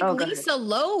 It's like Lisa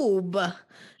Loeb.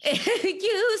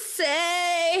 You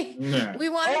say we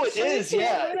want. Oh, it is.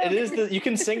 Yeah, it is. You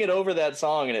can sing it over that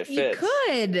song and it fits. You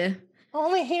could.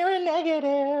 Only hearing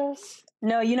negatives.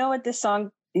 No, you know what? This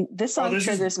song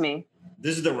triggers me.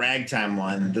 This is the ragtime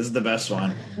one. This is the best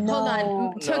one. No. Hold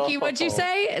on, Tookie. What'd you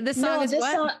say? This song is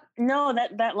what?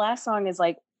 That last song is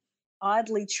like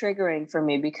oddly triggering for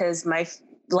me because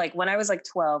when I was like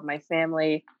 12, my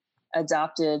family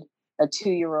adopted a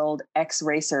 2-year-old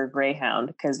ex-racer greyhound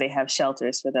because they have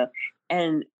shelters for them.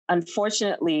 And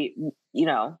unfortunately, we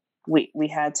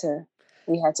had to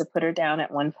put her down at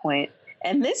one point.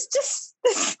 And this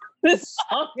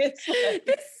song is like,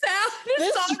 this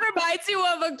song reminds you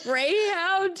of a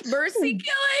greyhound mercy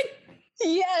killing.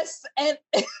 Yes, and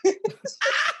what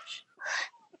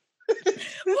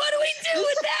do we do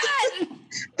with that?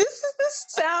 This is the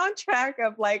soundtrack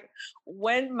of like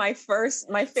when my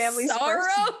family's sorrow.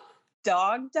 First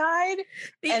dog died.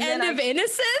 The end of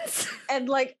innocence. And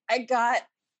like I got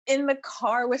in the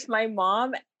car with my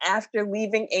mom after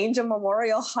leaving Angel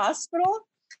Memorial Hospital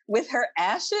with her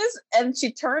ashes, and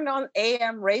she turned on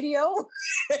AM radio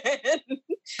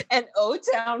and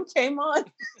O-Town came on.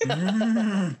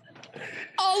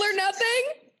 All or nothing?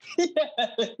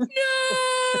 Yes. No.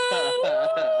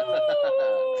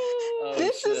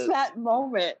 This is that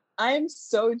moment. I am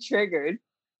so triggered.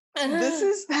 This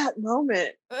is that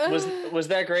moment. Was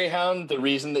that greyhound the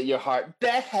reason that your heart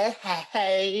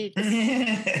beat?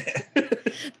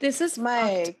 This is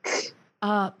Mike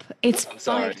up. It's I'm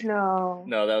sorry. Mike, no,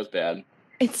 that was bad.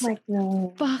 It's Mike,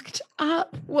 no. fucked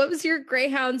up. What was your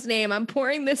greyhound's name? I'm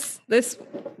pouring this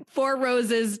Four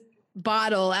Roses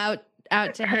bottle out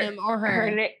to him or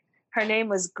her. Her name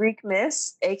was Greek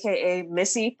Miss, aka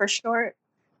Missy for short.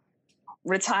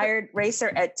 Retired racer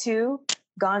at 2,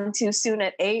 gone too soon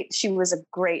at 8. She was a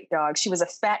great dog. She was a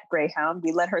fat greyhound.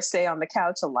 We let her stay on the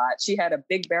couch a lot. She had a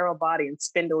big barrel body and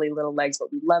spindly little legs,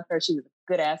 but we loved her. She was a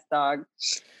good ass dog.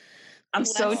 I'm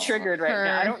so triggered right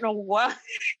now. I don't know why.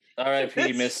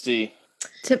 R.I.P. Misty.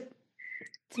 To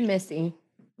Missy.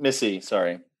 Missy,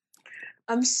 sorry.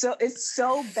 It's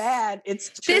so bad. It's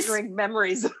triggering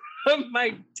memories of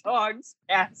my dog's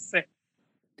passing.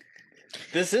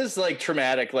 This is like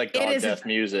traumatic, like dog death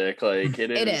music. Like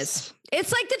it is. It is.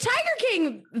 It's like the Tiger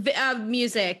King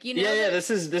music, Yeah. This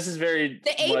is very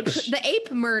the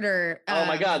ape murder. Oh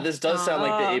my God, this does sound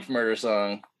like the ape murder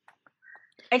song.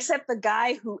 Except the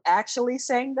guy who actually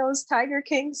sang those Tiger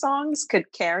King songs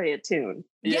could carry a tune.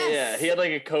 Yeah, he had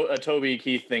like a Toby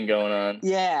Keith thing going on.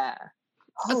 Yeah.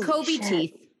 A Kobe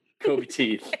teeth. Kobe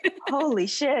teeth. Holy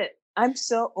shit.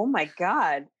 Oh my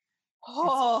God.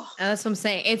 Oh, that's what I'm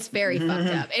saying. It's very fucked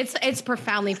up. It's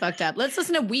profoundly fucked up. Let's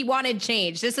listen to We Wanted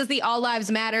Change. This is the All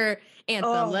Lives Matter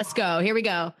anthem. Let's go. Here we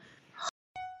go.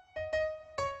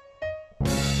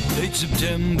 Late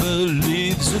September,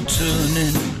 leaves are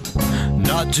turning.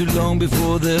 Not too long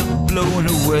before they're blown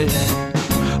away.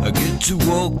 I get to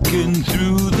walking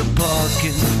through the park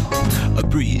and I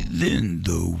breathe in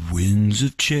the winds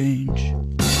of change.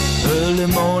 Early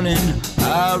morning,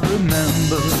 I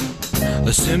remember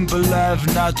a simple life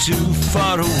not too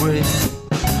far away.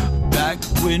 Back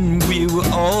when we were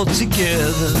all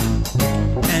together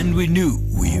and we knew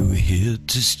we were here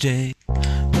to stay.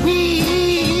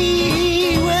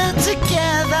 We were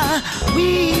together,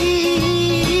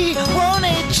 we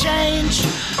wanted change,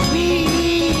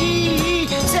 we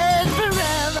said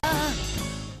forever.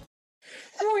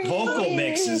 Vocal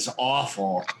mix is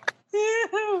awful.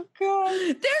 Oh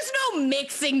God! There's no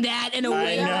mixing that in a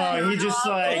way. I know. He just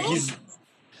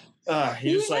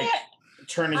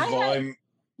turn his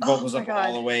vocals up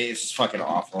all the way. It's just fucking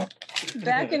awful.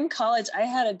 Back in college, I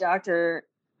had a doctor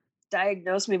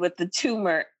diagnose me with the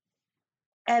tumor,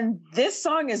 and this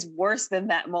song is worse than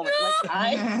that moment.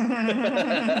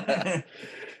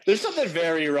 There's something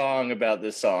very wrong about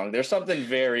this song. There's something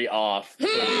very off.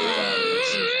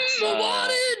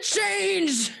 Wanted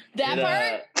change. That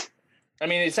part. I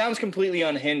mean, it sounds completely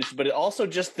unhinged, but it also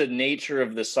just the nature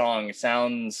of the song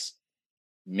sounds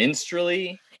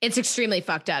minstrelly. It's extremely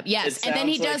fucked up. Yes. It And then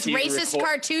he sounds does like he racist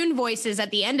cartoon voices at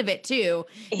the end of it too.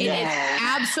 It is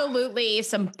absolutely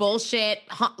some bullshit.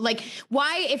 Like,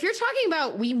 why, if you're talking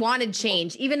about we wanted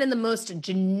change, even in the most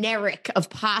generic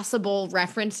of possible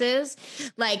references,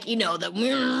 like, you know, the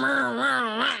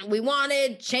we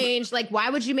wanted change. Like,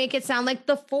 why would you make it sound like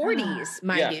the 40s,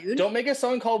 my dude? Don't make a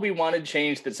song called We Wanted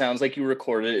Change that sounds like you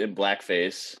recorded it in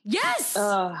blackface. Yes.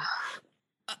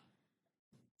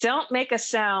 Don't make a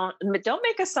song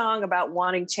about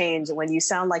wanting change when you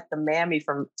sound like the mammy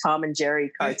from Tom and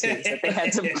Jerry cartoons that they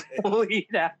had to bleed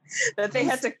out, that they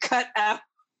had to cut out.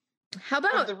 How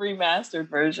about the remastered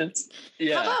versions?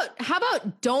 Yeah. How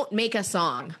about don't make a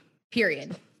song,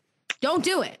 period. Don't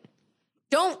do it.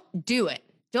 Don't do it.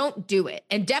 Don't do it.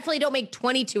 And definitely don't make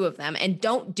 22 of them. And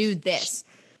don't do this.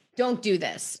 Don't do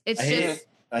this. It's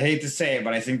I hate to say it,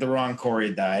 but I think the wrong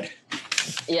Corey died.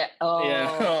 Yeah. Oh.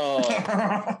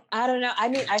 Yeah. I don't know. I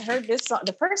mean, I heard this song.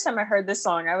 The first time I heard this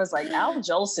song, I was like, Al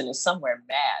Jolson is somewhere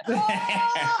mad.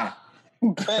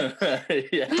 But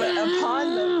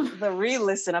upon the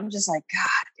re-listen, I'm just like, God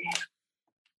damn.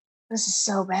 This is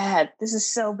so bad. This is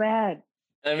so bad.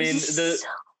 I mean, it's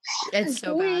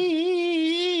so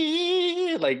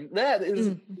bad. Like that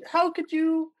is how could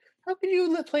you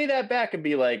play that back and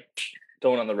be like,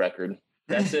 don't on the record.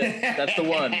 That's it. That's the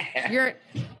one.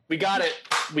 We got it.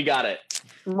 We got it.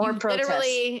 More protests.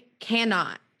 Literally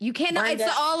cannot. You cannot. It's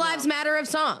the All Lives Matter of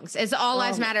songs. It's the All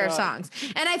Lives Matter of songs.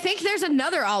 And I think there's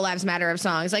another All Lives Matter of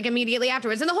songs like immediately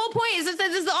afterwards. And the whole point is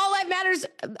this is the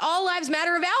All Lives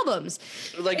Matter of albums.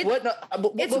 Like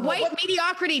it's white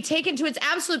mediocrity taken to its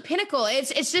absolute pinnacle.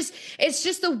 It's just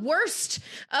the worst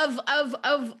of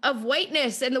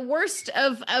whiteness and the worst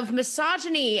of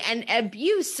misogyny and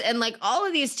abuse and like all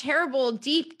of these terrible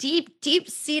deep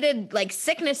seated like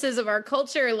sicknesses of our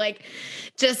culture, like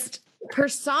just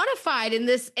personified in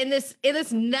this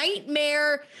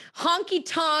nightmare honky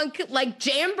tonk like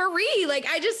jamboree. Like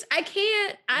I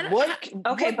can't.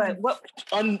 What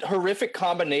horrific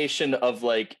combination of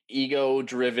like ego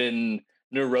driven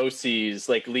neuroses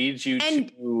like leads you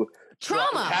to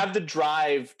trauma, have the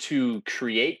drive to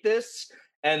create this,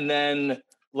 and then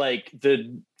like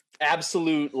the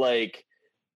absolute like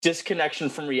disconnection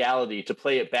from reality to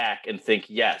play it back and think,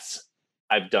 yes,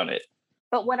 I've done it.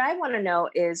 But what I want to know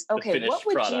is, okay, what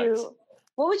would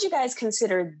you guys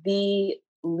consider the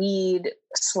lead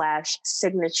 /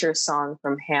 signature song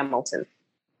from Hamilton?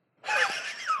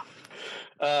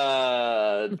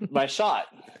 My Shot,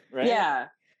 right?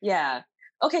 Yeah.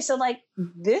 Okay, so like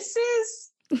this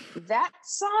is that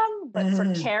song, but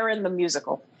for Karen the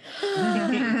musical.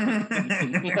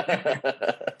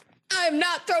 I'm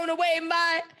not throwing away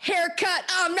my haircut.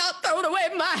 I'm not throwing away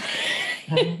my.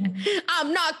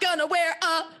 I'm not gonna wear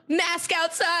a mask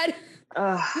outside.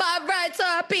 My rights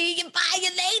are being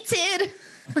violated.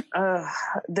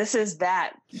 This is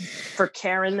that for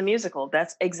Karen the musical.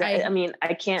 That's exactly. I mean,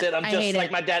 I can't. I'm just like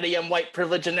my daddy. I'm white,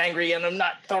 privileged, and angry, and I'm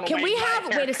not throwing away. Can we have?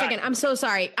 Wait a second. I'm so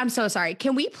sorry.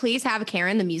 Can we please have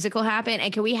Karen the musical happen,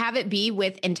 and can we have it be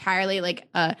with entirely like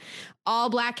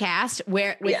all black cast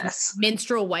with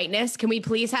minstrel whiteness? Can we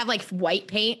please have like white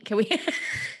paint? Can we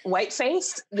white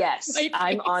face? Yes.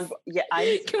 I'm on. Yeah,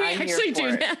 I'm actually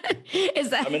do that?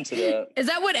 I'm into that. Is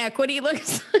that what equity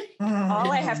looks like?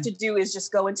 All I have to do is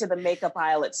just go into the makeup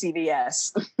aisle at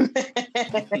CVS. and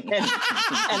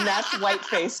that's white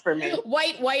face for me.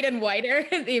 White and whiter.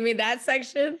 You mean that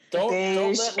section? Don't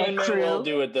let Lin-Manuel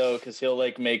do it though, because he'll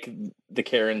like make the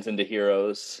Karens into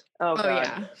heroes. Oh God.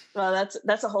 Yeah. Well,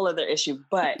 that's a whole other issue.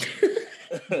 But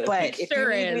if you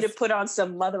need me to put on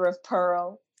some mother of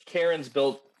pearl, Karen's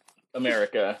built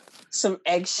America. Some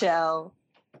eggshell.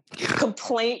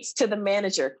 Complaints to the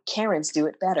manager. Karens do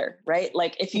it better, right?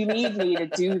 Like if you need me to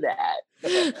do that.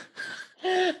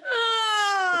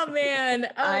 Oh man.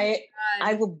 I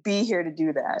will be here to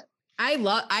do that.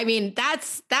 I mean,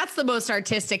 that's the most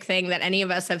artistic thing that any of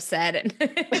us have said, and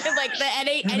like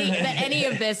that any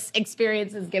of this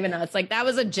experience has given us. Like that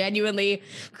was a genuinely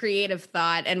creative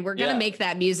thought, and we're gonna make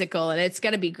that musical, and it's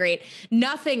gonna be great.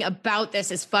 Nothing about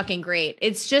this is fucking great.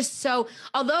 It's just so.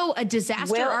 Although a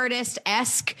disaster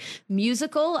artist-esque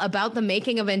musical about the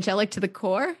making of Angelic to the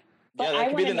Core. Yeah, that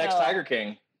could be the next Tiger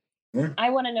King.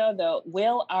 I want to know though,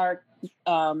 will our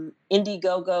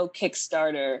Indiegogo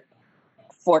Kickstarter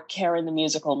for Karen the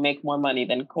musical make more money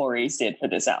than Corey's did for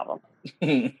this album?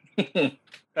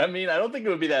 I mean, I don't think it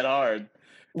would be that hard.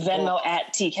 Venmo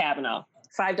at T Kavanaugh.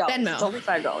 $5. Venmo. It's only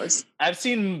 $5. I've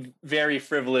seen very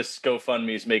frivolous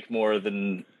GoFundMes make more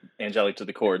than Angelic to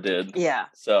the Core did. Yeah.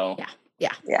 So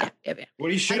yeah.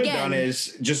 What he should have done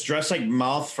is just dress like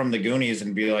Mouth from the Goonies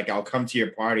and be like, I'll come to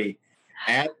your party.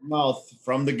 at mouth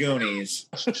from the Goonies,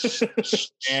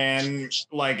 and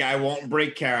like I won't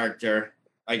break character.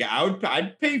 Like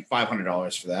I'd pay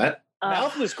 $500 for that.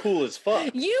 Mouth was cool as fuck.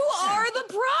 You are the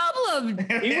problem.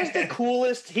 He was the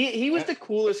coolest. He was the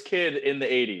coolest kid in the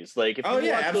 80s. Like if you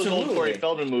watch those old Corey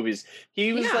Feldman movies,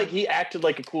 he was like he acted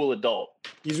like a cool adult.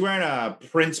 He's wearing a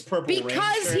Prince purple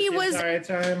because he was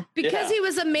because he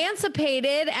was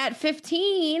emancipated at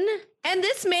 15. And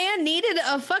this man needed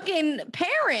a fucking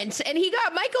parent, and he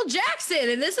got Michael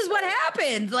Jackson, and this is what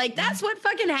happened. Like, that's what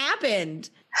fucking happened.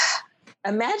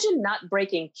 Imagine not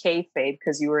breaking kayfabe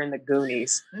because you were in the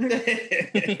Goonies.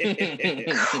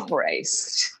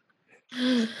 Christ.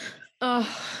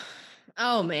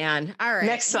 Oh, man. All right.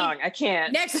 Next song. I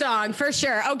can't. Next song, for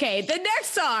sure. Okay, the next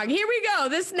song. Here we go.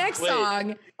 This next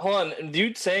song. Hold on.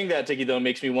 Dude saying that, Tiki, though,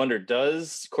 makes me wonder,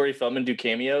 does Corey Feldman do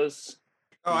cameos?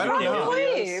 Oh, I don't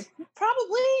know.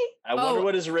 Probably. I wonder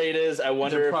what his rate is. I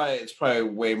wonder. It's probably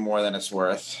way more than it's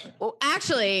worth. Well,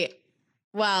 actually,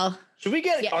 should we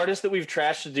get artists that we've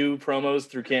trashed to do promos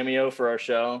through Cameo for our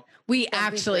show? We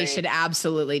actually should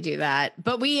absolutely do that.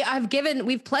 But we've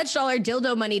pledged all our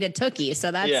dildo money to Tookie.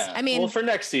 So that's, I mean. Well, for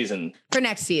next season.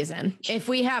 If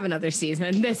we have another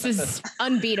season, this is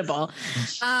unbeatable.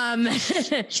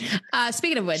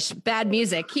 Speaking of which, bad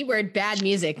music, keyword bad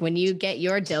music. When you get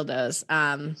your dildos,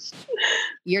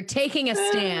 you're taking a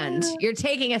stand. You're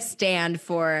taking a stand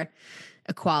for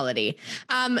equality.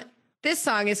 This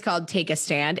song is called Take a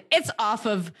Stand. It's off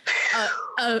of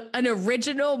an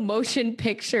original motion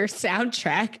picture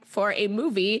soundtrack for a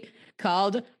movie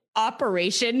called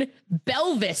Operation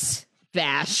Belvis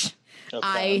Vash. Okay.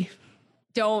 I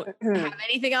don't have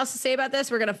anything else to say about this.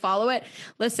 We're going to follow it.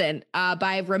 Listen,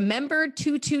 by Remember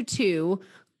 222,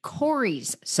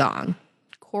 Corey's song.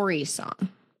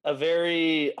 A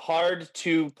very hard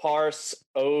to parse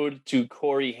ode to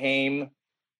Corey Haim.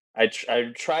 I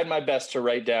tried my best to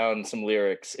write down some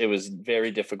lyrics. It was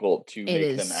very difficult to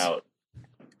make them out.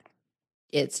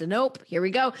 It's a nope. Here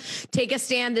we go. Take a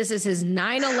Stand. This is his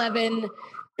 9/11.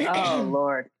 Oh,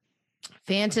 Lord.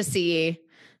 Fantasy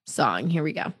song. Here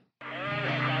we go.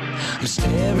 I'm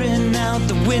staring out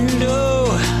the window,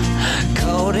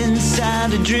 caught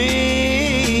inside a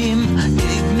dream.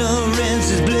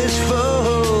 Ignorance is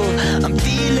blissful. I'm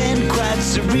feeling quite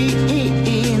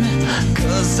serene,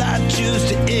 'cause I choose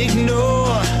to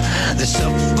ignore the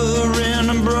suffering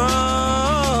I'm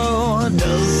brought.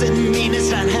 Doesn't mean it's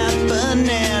not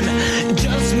happening, it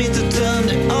just means to turn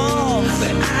it off.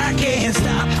 And I can't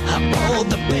stop all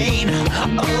the pain,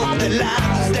 all the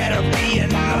lives that are being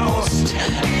lost.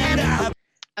 And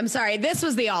I'm sorry, this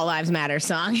was the All Lives Matter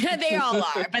song. They all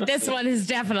are, but this one is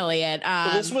definitely it. So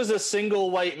this was a single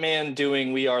white man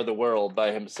doing We Are the World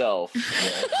by himself.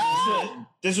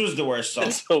 This was the worst song.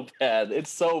 It's so bad. It's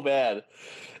so bad.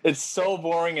 It's so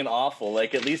boring and awful.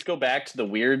 Like, at least go back to the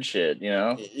weird shit, you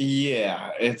know?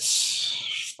 Yeah,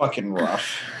 it's fucking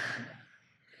rough.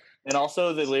 And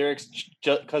also the lyrics,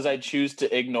 just because I choose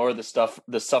to ignore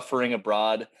the suffering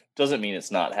abroad, doesn't mean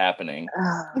it's not happening.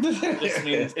 This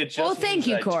means it just well, thank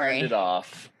you, Corey. Turned it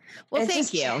off. Well,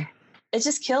 thank you. It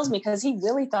just kills me because he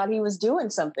really thought he was doing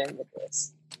something with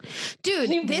this. Dude,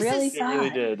 It really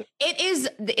did.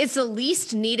 It's the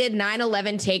least needed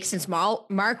 9/11 take since Mark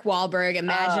Wahlberg.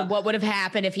 Imagine what would have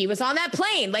happened if he was on that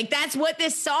plane. Like, that's what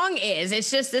this song is.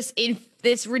 It's just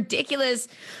this ridiculous.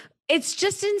 It's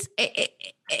just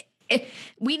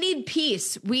we need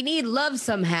peace. We need love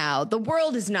somehow. The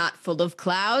world is not full of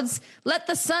clouds. Let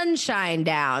the sun shine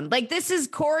down. Like, this is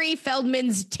Corey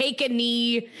Feldman's Take a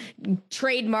Knee,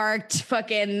 trademarked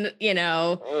fucking,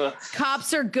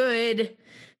 Cops Are Good,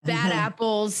 Bad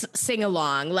Apples sing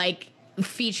along, like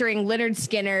featuring Lynyrd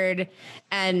Skynyrd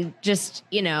and just,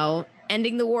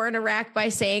 ending the war in Iraq by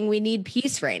saying we need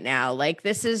peace right now. Like,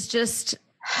 this is just,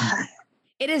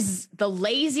 it is the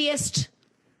laziest,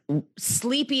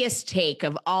 sleepiest take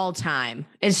of all time.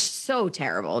 It's so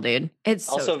terrible, dude. It's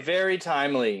also very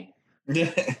timely.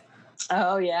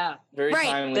 Oh yeah, very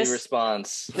timely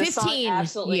response. 15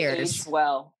 years.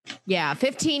 Well, yeah,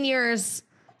 15 years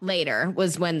later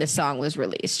was when the song was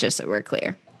released. Just so we're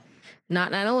clear,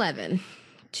 not 9/11.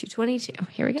 222.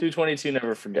 Here we go. 222.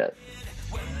 Never forget.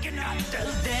 Working harder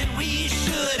than we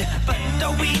should, but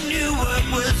though we knew what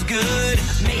was good,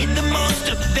 made the most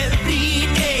of every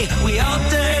day. We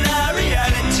altered our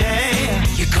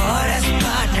reality. You caught us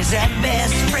partners and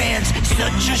best friends.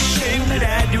 Such a shame that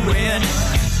I had to win.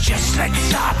 Just like the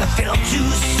star that fell too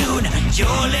soon.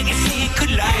 Your legacy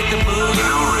could light the moon.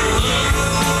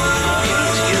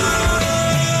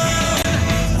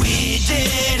 We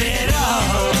did it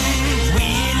all. We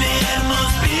lived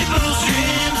most people's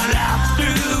dreams. Laughed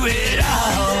through it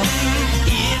all.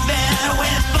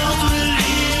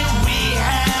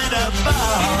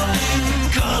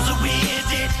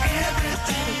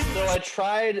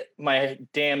 tried my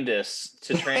damnedest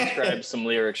to transcribe some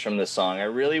lyrics from this song. I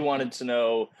really wanted to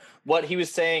know what he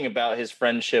was saying about his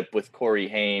friendship with Corey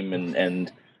Haim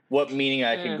and what meaning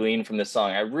I could glean from this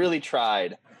song. I really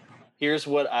tried. Here's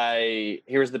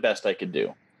the best I could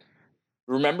do.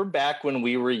 Remember back when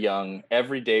we were young,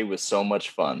 every day was so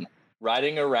much fun.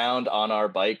 Riding around on our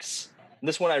bikes.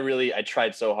 This one I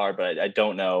tried so hard, but I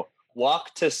don't know.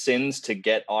 Walk to sins to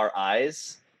get our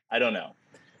eyes. I don't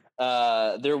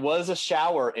know. There was a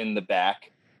shower in the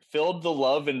back. Filled the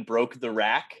love and broke the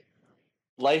rack.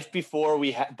 Life before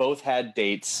we both had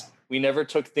dates. We never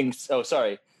took things... Oh,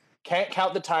 sorry. Can't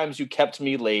count the times you kept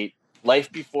me late.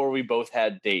 Life before we both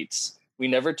had dates. We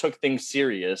never took things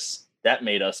serious. That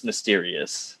made us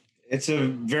mysterious. It's a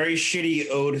very shitty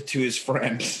ode to his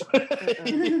friend.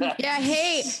 Yeah.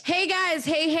 Hey guys.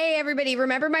 Hey, everybody.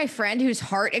 Remember my friend whose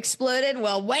heart exploded?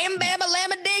 Well, wham, bam, a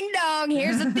lamma, ding dong.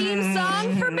 Here's a theme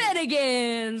song for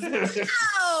Bennigan's.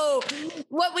 Oh,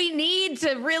 what we need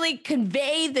to really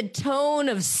convey the tone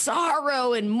of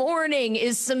sorrow and mourning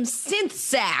is some synth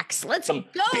sax. Let's go,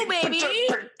 baby.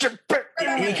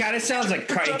 He kind of sounds like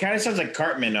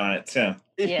Cartman on it too.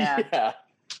 Yeah.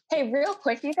 Hey, real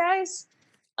quick, you guys.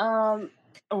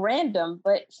 Random,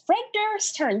 but Fred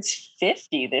Durst turns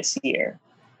 50 this year.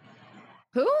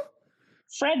 Who?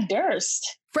 Fred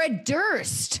Durst. Fred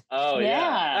Durst. Oh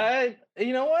yeah.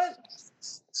 You know what?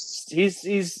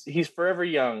 He's forever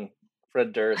young,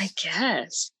 Fred Durst. I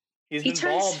guess. He's been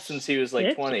bald since he was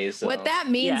like 20. So. What that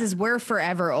means is we're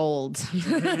forever old.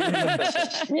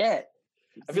 Shit.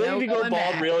 I feel like if you go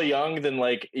bald real young, then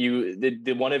like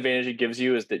the one advantage it gives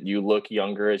you is that you look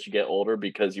younger as you get older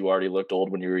because you already looked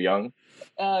old when you were young.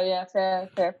 Oh yeah, fair.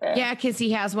 Yeah, because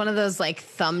he has one of those like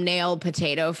thumbnail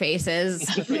potato faces.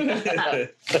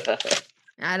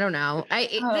 I don't know.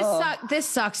 This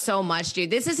sucks so much,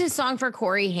 dude. This is his song for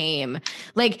Corey Haim.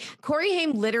 Like Corey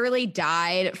Haim literally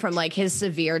died from like his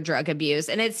severe drug abuse,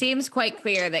 and it seems quite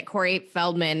clear that Corey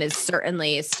Feldman is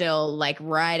certainly still like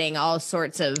riding all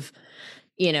sorts of,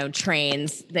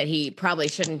 trains that he probably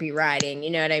shouldn't be riding. You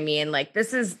know what I mean? Like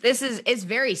it's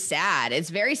very sad.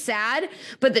 It's very sad,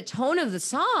 but the tone of the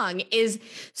song is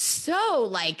so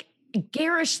like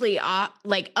garishly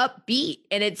like upbeat,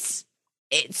 and it's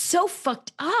so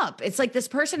fucked up. It's like this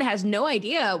person has no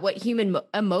idea what human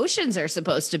emotions are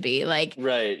supposed to be. Like,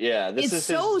 right? Yeah, this is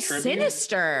so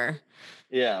sinister.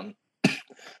 Yeah.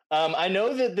 I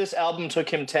know that this album took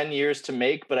him 10 years to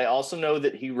make, but I also know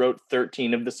that he wrote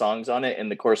 13 of the songs on it in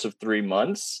the course of 3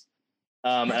 months.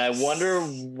 And I wonder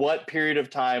what period of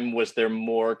time was there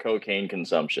more cocaine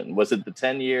consumption? Was it the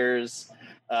 10 years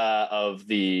of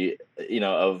the,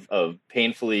 of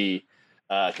painfully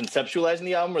conceptualizing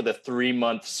the album, or the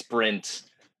 3-month sprint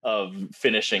of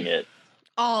finishing it?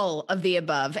 All of the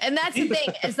above. And that's the thing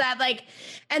is that like,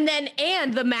 and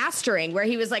the mastering where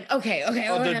he was like, okay. The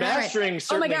mastering.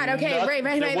 Oh my God. Okay. Right.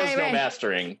 There was no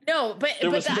mastering. No, but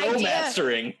there was the no idea,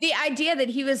 mastering. The idea that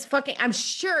he was I'm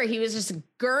sure he was just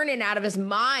gurning out of his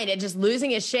mind and just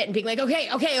losing his shit and being like, okay.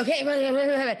 All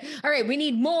right. We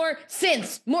need more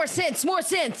synths.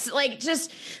 Like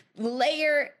just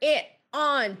layer it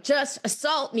on, just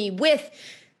assault me with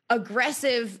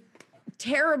aggressive,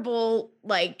 terrible,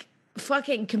 like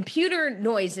fucking computer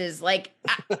noises. Like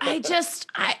I don't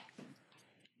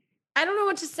know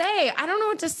what to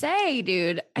say.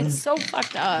 Dude. It's so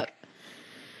fucked up.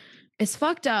 It's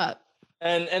fucked up.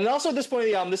 And also at this point of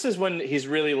the album, this is when he's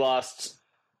really lost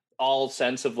all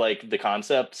sense of like the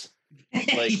concept.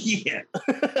 Like yeah.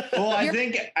 Well, I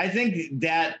think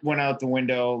that went out the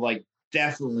window, like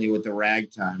definitely with the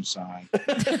Ragtime song.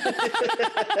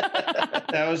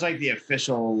 That was like the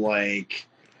official, like,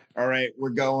 all right, we're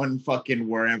going fucking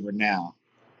wherever now.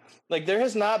 Like there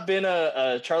has not been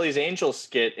a Charlie's Angels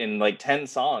skit in like 10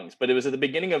 songs, but it was at the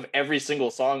beginning of every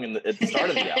single song at the start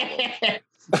of the album.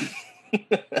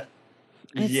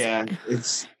 Yeah,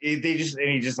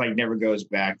 he just like never goes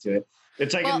back to it.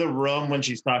 It's like in The Room when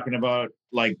she's talking about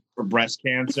like her breast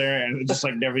cancer and it just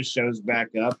like never shows back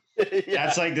up. Yeah.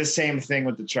 That's like the same thing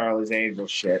with the Charlie's Angels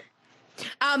shit.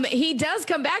 He does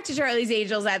come back to Charlie's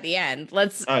Angels at the end.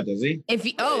 Does he?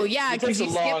 Yeah, he takes a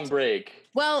long break.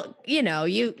 Well,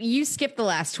 you skipped the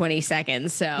last 20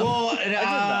 seconds, so. Well,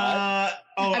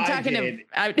 I'm talking to.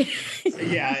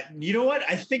 Yeah, you know what?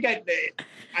 I think I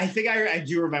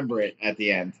do remember it at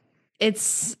the end.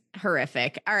 It's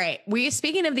horrific. All right,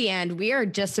 speaking of the end, we are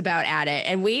just about at it,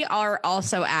 and we are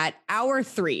also at hour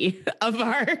 3 of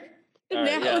our All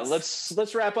right, Now yeah,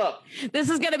 let's wrap up. This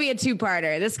is going to be a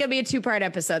two-parter. This is going to be a two-part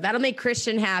episode. That'll make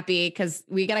Christian happy because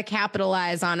we got to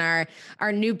capitalize on our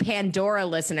new Pandora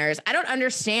listeners. I don't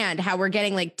understand how we're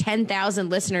getting like 10,000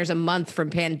 listeners a month from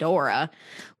Pandora.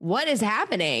 What is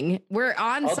happening? We're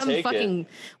on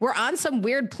we're on some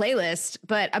weird playlist,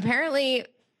 but apparently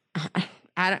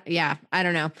I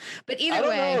don't know. But either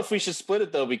way, I don't know if we should split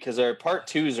it though, because our part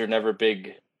 2s are never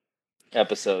big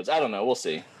episodes. I don't know. We'll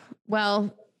see.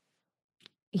 Well,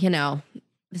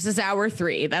 this is hour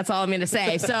 3. That's all I'm going to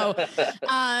say. So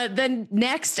the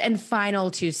next and final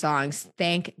 2 songs,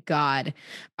 thank God,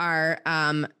 are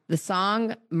the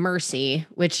song Mercy,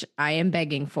 which I am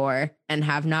begging for and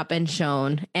have not been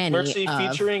shown any Mercy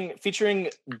of. featuring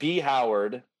B.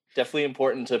 Howard. Definitely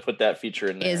important to put that feature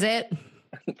in there. Is it?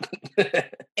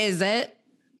 Is it?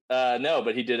 No,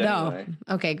 but he did anyway.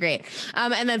 Okay, great.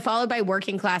 And then followed by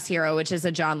Working Class Hero, which is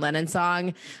a John Lennon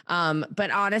song. But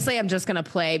honestly, I'm just going to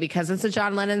play, because it's a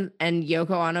John Lennon and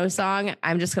Yoko Ono song,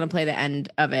 I'm just going to play the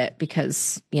end of it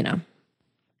because,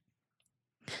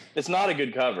 It's not a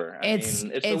good cover. It's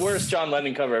the worst John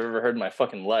Lennon cover I've ever heard in my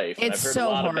fucking life. And I've heard a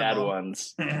lot of bad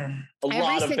ones. A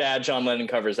lot of bad John Lennon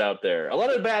covers out there. A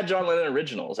lot of bad John Lennon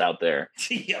originals out there.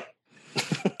 Yeah.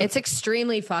 It's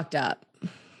extremely fucked up.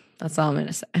 That's all I'm going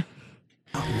to say.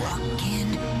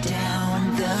 Walking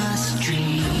down the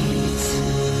streets,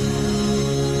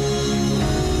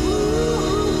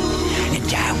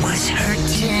 and I was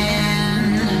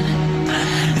hurting,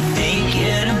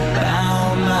 thinking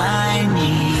about my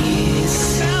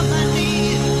knees.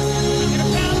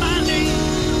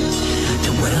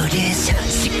 The world is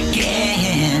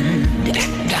sickened.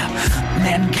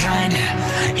 Mankind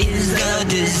is the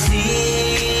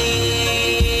disease.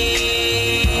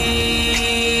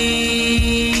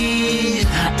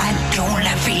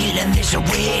 This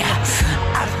way, I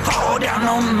fall down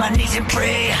on my knees and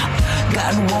pray.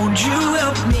 God, won't you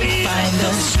help me find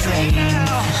the strength?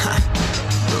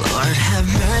 Lord, have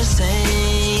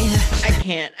mercy.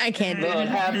 I can't. Lord,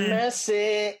 have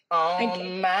mercy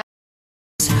on my.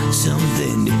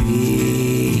 Something to be.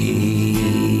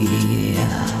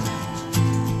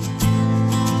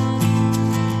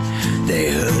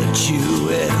 They hurt you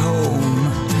at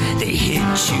home. They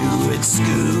hit you at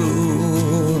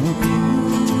school.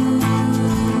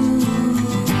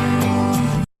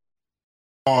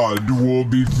 God will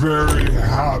be very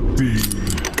happy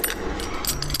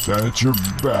that you're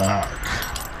back.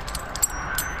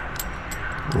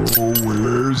 Oh,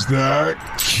 where's that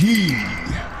key?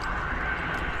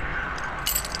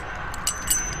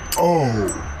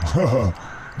 Oh,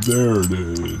 there it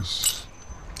is.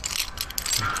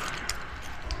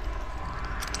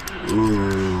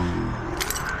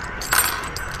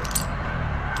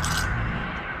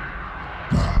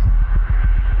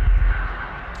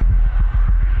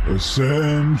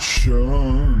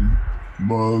 Ascension,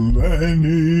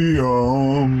 millennium.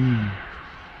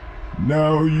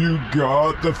 Now you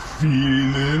got the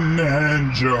feeling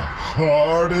and your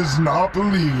heart is not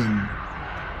believing.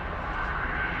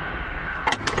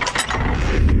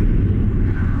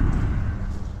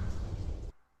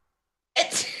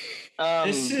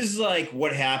 This is like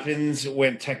what happens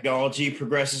when technology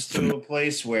progresses to a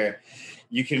place where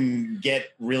you can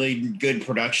get really good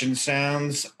production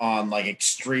sounds on like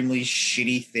extremely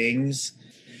shitty things,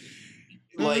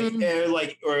 and you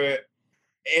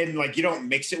don't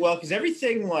mix it well, because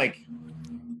everything like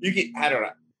you get. I don't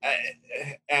know.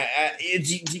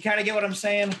 Do you kind of get what I'm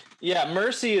saying? Yeah,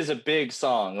 Mercy is a big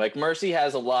song. Like Mercy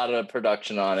has a lot of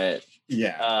production on it.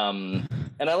 Yeah.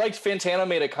 And I liked Fantano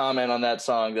made a comment on that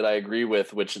song that I agree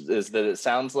with, which is that it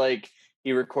sounds like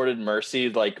he recorded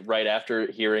Mercy like right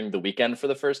after hearing The Weeknd for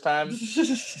the first time.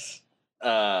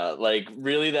 Like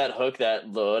really that hook,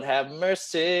 that Lord have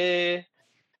mercy,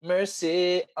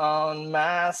 mercy on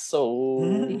my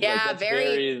soul. Yeah, like,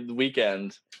 very The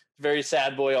Weeknd, very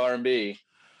sad boy R&B.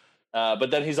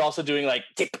 But then he's also doing like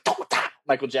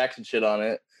Michael Jackson shit on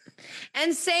it.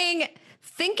 And saying,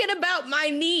 thinking about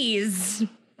my knees.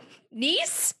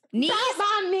 Knees?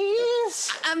 My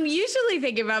knees. I'm usually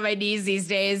thinking about my knees these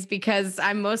days because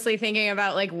I'm mostly thinking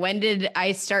about like, when did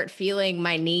I start feeling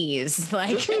my knees?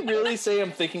 Like, does he really say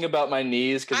I'm thinking about my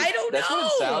knees? Because I don't that's know. What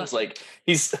it sounds like.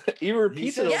 He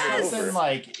repeats it over and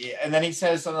over. And then he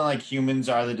says something like humans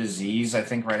are the disease, I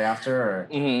think right after, or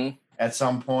at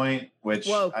some point, which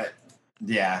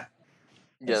yeah,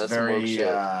 it's very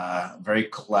very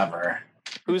clever.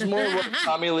 Who's more woke,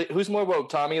 Tommy Lee? Who's more woke,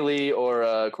 Tommy Lee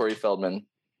or Corey Feldman?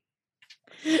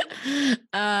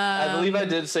 I believe I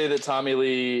did say that Tommy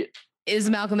Lee is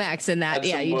Malcolm X in that.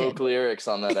 had some woke lyrics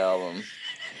on that album.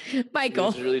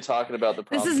 Michael. He was really talking about the This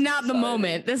problems is of not the society.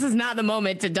 moment. This is not the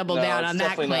moment to double No, down it's on that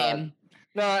definitely claim.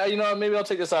 No, you know, maybe I'll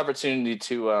take this opportunity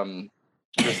to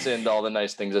rescind all the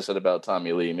nice things I said about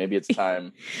Tommy Lee. Maybe it's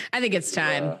time. I think it's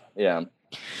time. Yeah.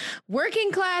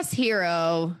 Working class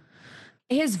hero.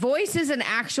 His voice is an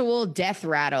actual death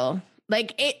rattle.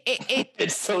 Like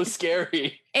It's so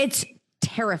scary. It's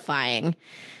terrifying.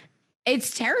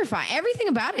 It's terrifying. Everything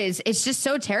about it is, it's just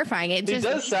so terrifying. He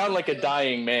does sound like a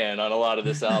dying man on a lot of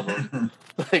this album.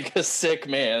 Like a sick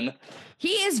man. He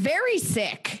is very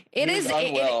sick. He's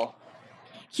unwell.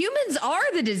 Humans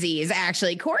are the disease,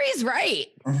 actually. Corey's right.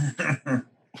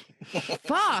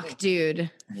 Fuck, dude.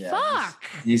 Yeah, Fuck.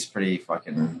 He's pretty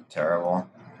fucking terrible.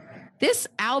 This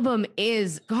album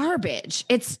is garbage.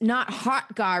 It's not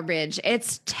hot garbage.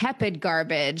 It's tepid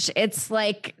garbage. It's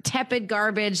like tepid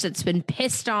garbage that's been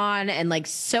pissed on and like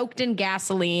soaked in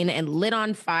gasoline and lit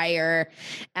on fire.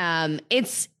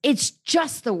 It's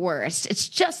just the worst. It's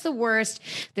just the worst.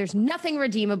 There's nothing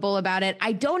redeemable about it.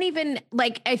 I don't even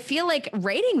I feel like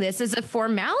rating this is a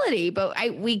formality, but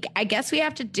I guess we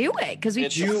have to do it because we.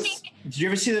 Did you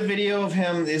ever see the video of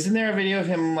him? Isn't there a video of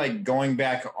him like going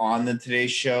back on the Today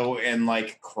Show and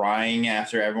like crying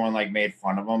after everyone like made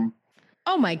fun of him?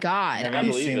 Oh my God. Have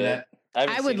you seen that?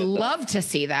 I would love to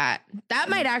see that. That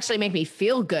might actually make me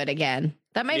feel good again.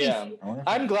 That might be.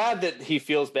 I'm glad that he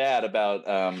feels bad about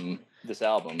this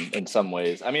album in some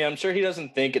ways. I mean, I'm sure he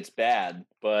doesn't think it's bad,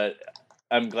 but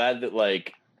I'm glad that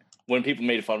like when people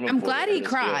made fun of him. I'm glad he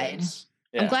cried.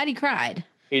 I'm glad he cried.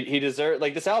 He deserves,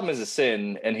 like, this album is a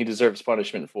sin and he deserves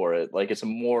punishment for it. Like, it's a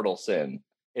mortal sin.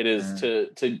 It is to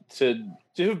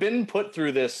have been put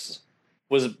through this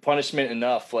was punishment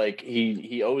enough. Like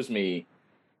he owes me.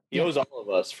 He owes all of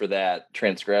us for that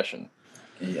transgression.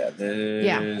 Yeah,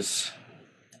 there's.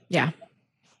 Yeah.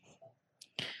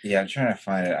 Yeah, I'm trying to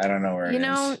find it. I don't know where it is. You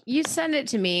know, you send it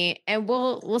to me and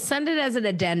we'll send it as an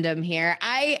addendum here.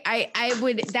 I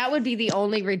would, that would be the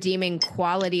only redeeming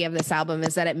quality of this album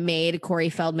is that it made Corey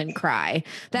Feldman cry.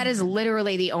 That is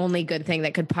literally the only good thing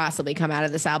that could possibly come out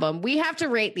of this album. We have to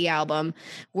rate the album.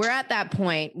 We're at that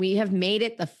point. We have made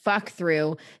it the fuck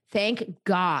through. Thank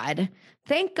God.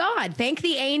 Thank God. Thank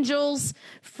the angels.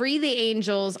 Free the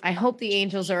angels. I hope the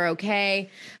angels are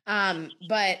okay.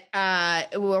 But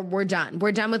we're done.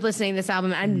 We're done with listening to this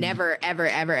album. I'm never, ever,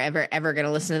 ever, ever, ever going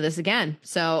to listen to this again.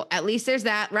 So at least there's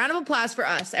that. Round of applause for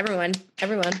us. Everyone.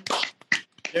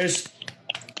 There's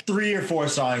 3 or 4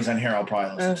 songs on here I'll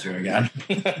probably listen to again.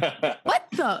 What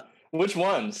the? Which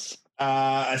ones?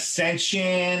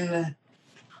 Ascension.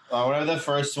 Whatever the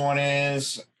first one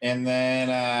is, and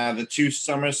then the 2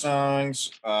 summer songs.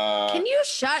 Can you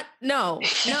shut? No.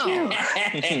 Can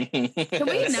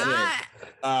we not?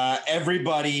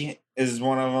 Everybody is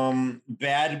one of them.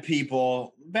 Bad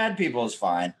People is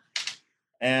fine.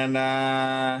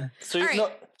 And so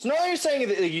now you're saying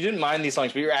that you didn't mind these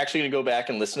songs, but you're actually going to go back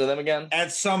and listen to them again?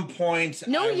 At some point.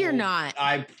 No, you're not.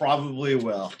 I probably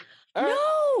will.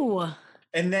 No.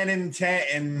 And then in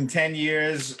 10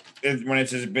 years, when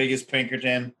it's as big as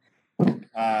Pinkerton, you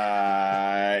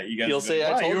guys you'll say,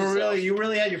 wow, "I told you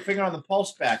really had your finger on the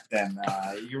pulse back then.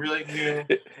 You really knew."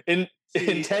 In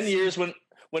 10 years, when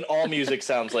all music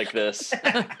sounds like this.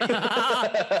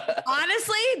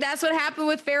 Honestly, that's what happened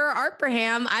with Farrah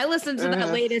Abraham. I listened to the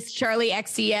latest Charlie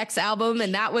XCX album,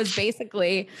 and that was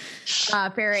basically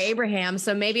Farrah Abraham.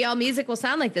 So maybe all music will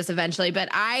sound like this eventually, but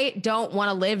I don't want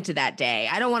to live to that day.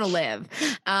 I don't want to live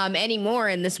anymore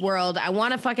in this world. I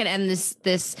want to fucking end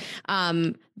this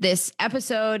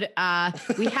episode.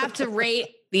 We have to rate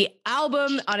the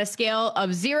album on a scale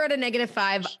of 0 to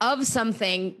 -5 of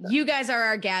something. You guys are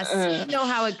our guests. You know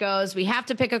how it goes. We have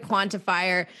to pick a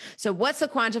quantifier. So what's the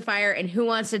quantifier and who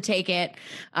wants to take it?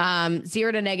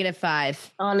 0 to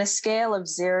 -5. On a scale of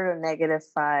 0 to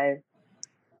 -5,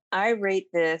 I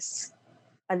rate this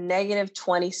a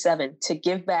 -27 to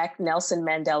give back Nelson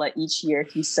Mandela each year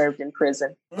he served in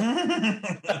prison.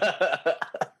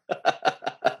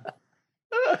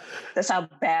 That's how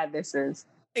bad this is.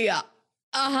 Yeah.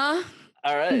 Uh-huh.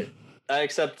 All right. I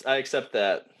accept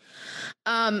that.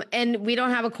 And we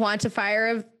don't have a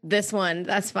quantifier of this one.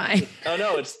 That's fine. Oh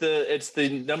no, it's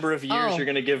the number of years you're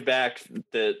going to give back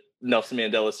that Nelson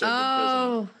Mandela served in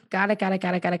prison. Got it.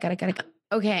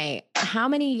 Okay. How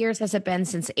many years has it been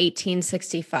since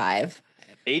 1865?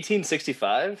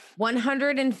 1865?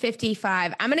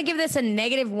 155. I'm going to give this a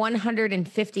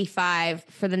 -155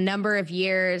 for the number of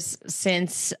years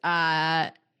since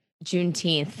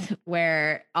Juneteenth,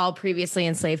 where all previously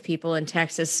enslaved people in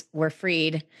Texas were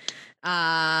freed.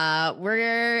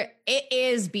 It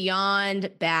is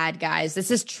beyond bad, guys.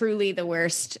 This is truly the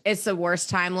worst. It's the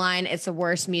worst timeline. It's the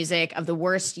worst music of the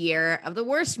worst year of the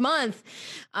worst month.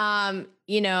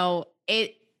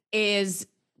 It is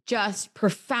just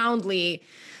profoundly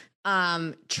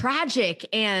tragic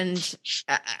and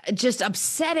just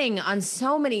upsetting on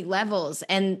so many levels,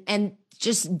 and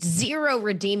just zero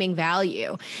redeeming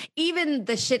value. Even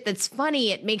the shit that's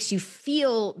funny, it makes you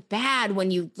feel bad when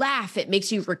you laugh. It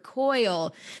makes you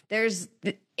recoil. There's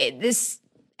this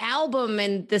album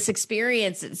and this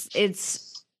experience.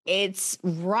 It's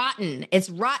rotten.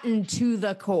 It's rotten to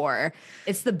the core.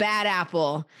 It's the bad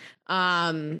apple.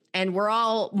 And we're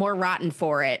all more rotten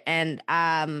for it. And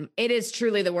it is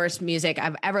truly the worst music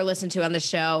I've ever listened to on the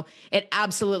show. It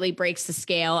absolutely breaks the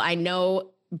scale. I know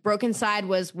Broken Side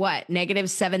was what,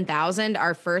 -7,000,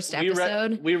 our first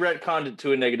episode? We retconned it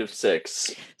to a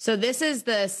 -6. So this is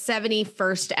the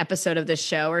 71st episode of the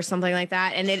show or something like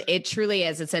that. And it truly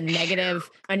is. It's a negative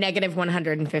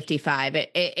 155.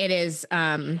 It is,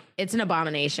 it's an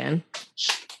abomination.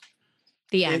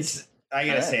 The end. I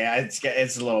gotta say,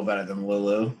 it's a little better than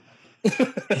Lulu.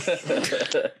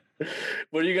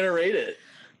 What are you gonna rate it?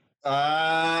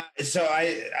 So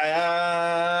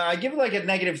I give it like a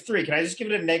 -3. Can I just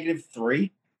give it a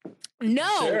 -3? No.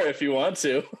 Sure, if you want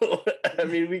to. I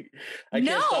mean, I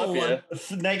can't stop you.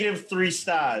 -3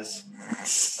 stars.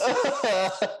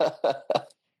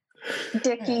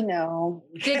 Dickie, no.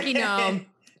 Dickie, no.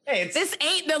 Hey, this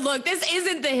ain't the look. This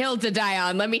isn't the hill to die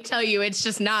on. Let me tell you, it's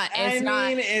just not.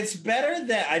 It's better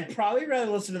than I'd probably rather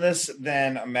listen to this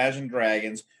than Imagine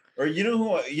Dragons. Or you know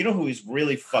who is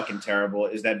really fucking terrible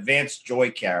is that Vance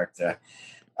Joy character.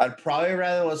 I'd probably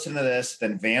rather listen to this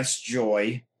than Vance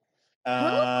Joy.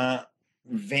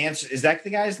 Vance, is that the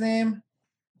guy's name?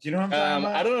 Do you know what I'm talking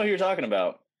about? I don't know who you're talking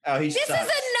about. Oh, This is a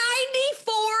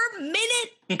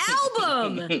 94-minute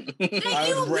album.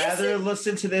 I would rather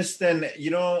listen to this than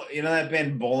you know that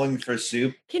band Bowling for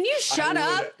Soup. Can you shut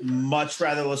up? Much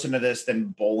rather listen to this than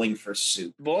Bowling for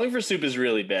Soup. Bowling for Soup is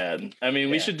really bad. I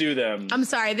mean, we should do them. I'm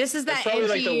sorry. This is that It's probably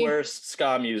like the worst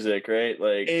ska music, right?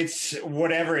 Like it's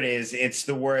whatever it is. It's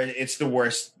the worst. It's the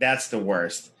worst. That's the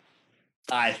worst.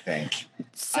 I think.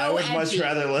 So I would edgy. much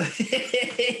rather.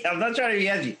 I'm not trying to be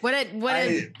edgy. What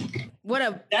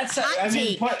a That's hot I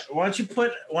mean, take. why don't you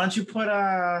put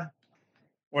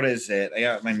what is it? I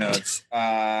got my notes.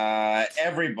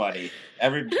 Everybody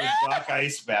Black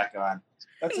Ice back on.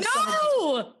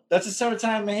 That's a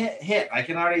summertime hit. I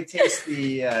can already taste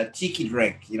the tiki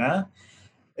drink, you know?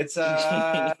 It's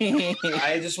I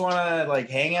just want to like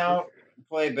hang out,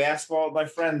 play basketball with my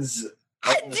friends.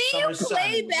 Do you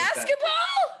play basketball?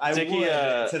 I Dickie,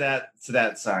 would to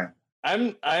that song.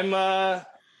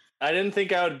 I didn't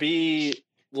think I would be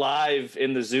live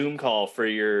in the Zoom call for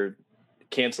your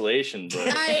cancellation, but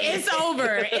It's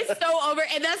over. It's so over.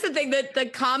 And that's the thing, that the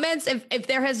comments, if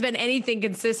there has been anything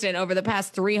consistent over the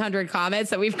past 300 comments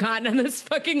that we've gotten on this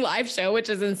fucking live show, which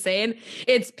is insane,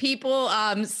 it's people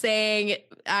saying,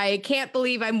 I can't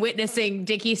believe I'm witnessing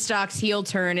Dickie Stock's heel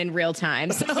turn in real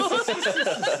time. So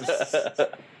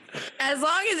as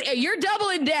long as you're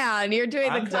doubling down, you're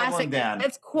doing the classic.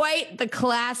 That's quite the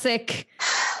classic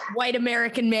white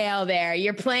American male there.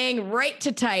 You're playing right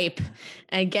to type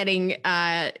and getting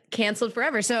canceled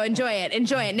forever. So enjoy it.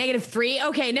 -3.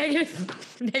 Okay,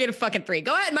 negative fucking 3.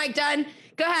 Go ahead, Mike Dunn.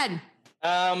 Go ahead.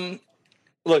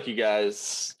 Look, you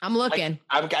guys. I'm looking.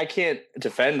 I can't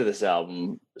defend this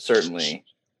album, certainly.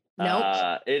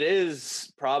 Nope. It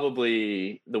is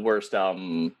probably the worst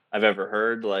album I've ever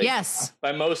heard. Like, yes,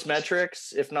 by most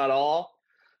metrics, if not all.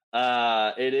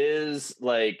 It is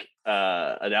like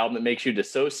an album that makes you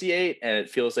dissociate, and it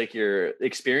feels like you're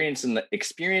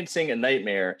experiencing a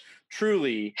nightmare.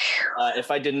 Truly,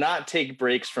 if I did not take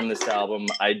breaks from this album,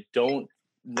 I don't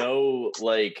know.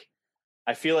 Like,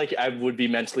 I feel like I would be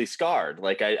mentally scarred.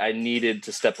 Like I needed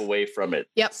to step away from it.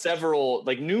 Yep.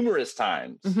 Numerous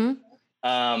times. Mm-hmm.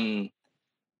 I'm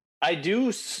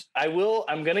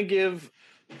gonna give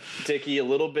Dickie a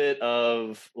little bit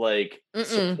of like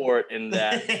support in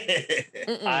that.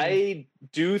 I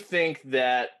do think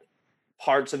that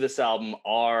parts of this album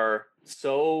are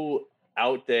so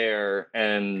out there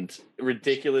and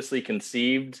ridiculously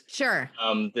conceived. Sure.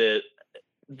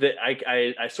 That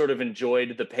I sort of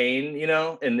enjoyed the pain, you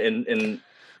know, and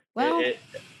well,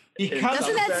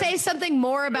 doesn't that say something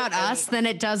more about us than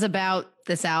it does about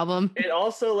this album? It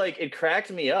also it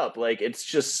cracked me up. Like it's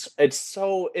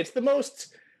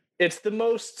the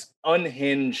most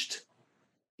unhinged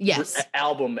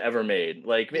album ever made.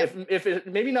 Like if it,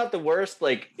 maybe not the worst,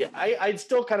 like I'd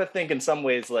still kind of think in some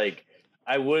ways like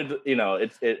I would,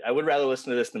 I would rather listen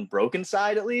to this than Broken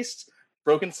Side, at least.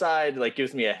 Broken Side like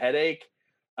gives me a headache.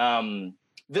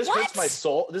 This hurts my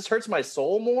soul. This hurts my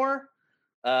soul more.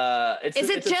 Is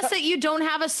it just that you don't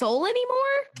have a soul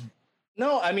anymore?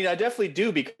 No, I mean, I definitely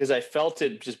do, because I felt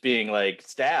it just being like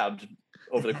stabbed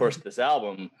over the course of this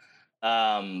album.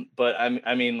 But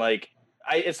I mean, like,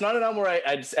 it's not an album where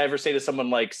I'd ever say to someone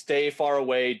like, stay far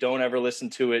away, don't ever listen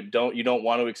to it, you don't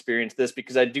want to experience this,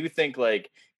 because I do think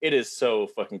like it is so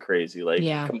fucking crazy. Like,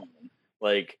 come on,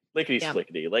 like lickety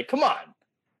splickety, like come on.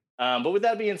 But with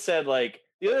that being said, like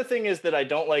the other thing is that I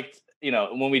don't like,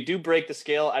 when we do break the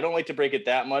scale, I don't like to break it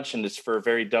that much, and it's for a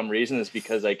very dumb reason. Is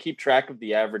because I keep track of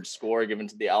the average score given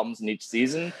to the albums in each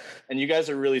season, and you guys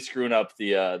are really screwing up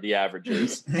the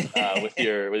averages with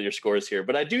your scores here.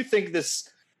 But I do think this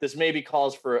maybe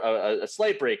calls for a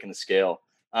slight break in the scale.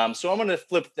 So I'm going to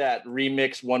flip that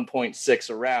remix 1.6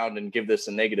 around and give this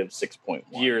a negative 6.1.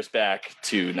 Years back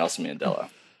to Nelson Mandela.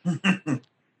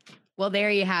 Well, there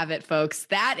you have it, folks.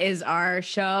 That is our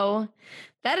show.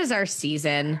 That is our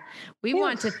season. We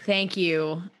want to thank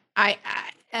you. I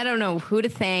don't know who to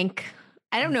thank.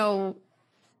 I don't know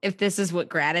if this is what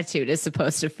gratitude is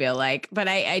supposed to feel like, but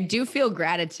I do feel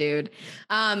gratitude.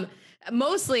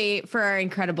 Mostly for our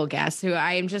incredible guests, who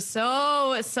I am just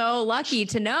so lucky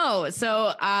to know.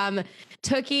 So,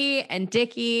 Tookie and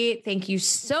Dickie, thank you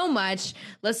so much.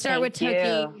 Let's start with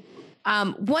Tookie.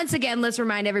 Once again, let's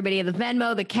remind everybody of the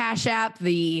Venmo, the Cash App,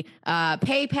 the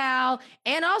PayPal,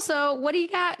 and also what do you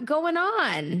got going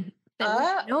on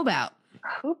that we know about?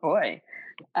 Oh boy.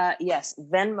 Yes,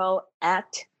 Venmo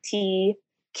at TKAVANAGH.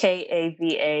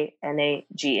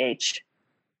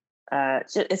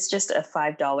 It's just a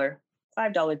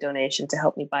 $5 donation to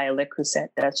help me buy a Le Creuset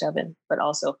Dutch oven, but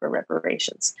also for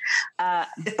reparations.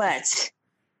 But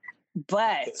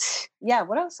yeah,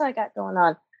 what else I got going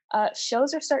on?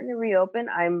 Shows are starting to reopen.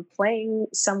 I'm playing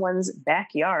someone's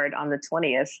backyard on the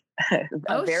 20th.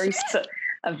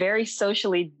 A very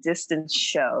socially distanced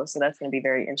show, so that's going to be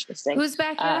very interesting. Whose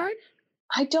backyard?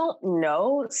 I don't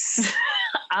know.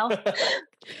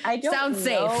 I don't Sounds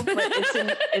know, safe. but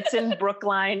it's in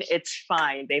Brookline. It's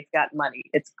fine. They've got money.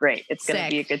 It's great. It's going to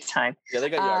be a good time. Yeah, they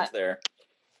got yards there.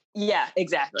 Yeah,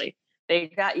 exactly. They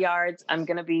got yards. I'm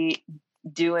going to be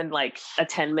doing like a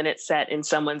 10-minute set in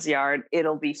someone's yard.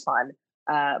 It'll be fun.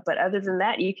 But other than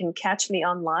that, you can catch me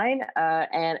online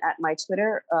and at my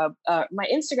Twitter, my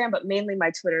Instagram, but mainly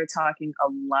my Twitter, talking a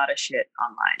lot of shit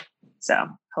online. So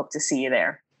hope to see you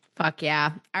there. Fuck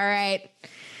yeah. All right.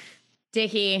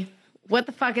 Dickie, what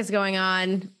the fuck is going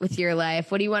on with your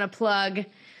life? What do you want to plug?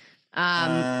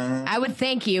 I would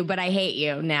thank you, but I hate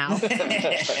you now.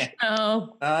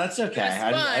 Oh, it's okay.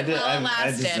 I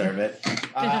deserve it.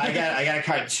 I got a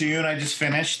cartoon I just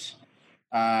finished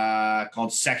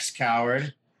called Sex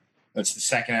Coward. That's the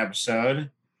second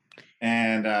episode,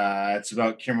 and it's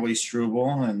about Kimberly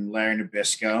Struble and Larry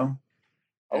Nabisco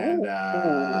and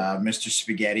Mr.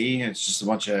 Spaghetti. It's just a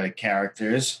bunch of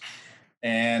characters.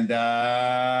 And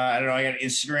I don't know, I got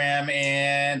Instagram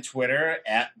and Twitter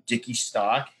at Dickie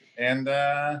Stock. And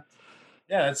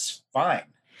that's fine.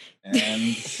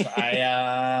 And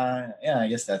I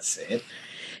guess that's it.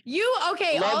 Love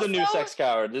the new Sex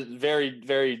Coward. This is very,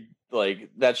 very, like,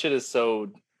 that shit is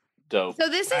so dope. So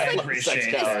this is Sex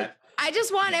Coward. I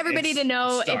just want everybody to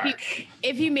know,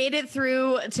 if you made it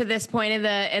through to this point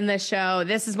in the show,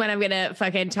 this is when I'm gonna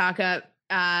fucking talk up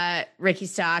Ricky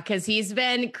Stock, because he's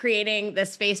been creating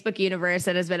this Facebook universe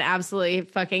that has been absolutely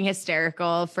fucking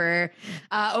hysterical for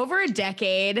over a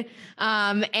decade,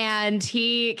 and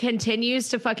he continues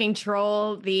to fucking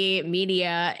troll the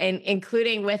media, and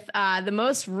including with the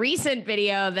most recent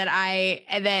video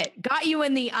that got you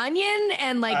in the Onion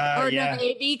and like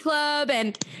AV Club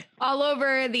and all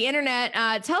over the internet.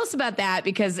 Tell us about that,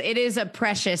 because it is a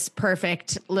precious,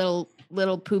 perfect little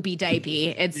poopy diaper.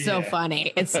 It's so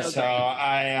funny. It's so great.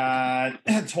 I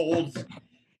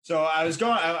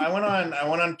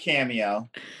went on Cameo,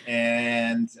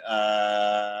 and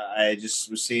I just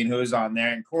was seeing who was on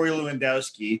there, and Corey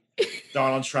Lewandowski,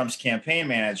 Donald Trump's campaign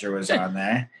manager, was on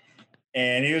there,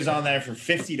 and he was on there for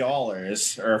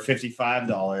 $50 or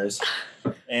 $55.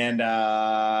 And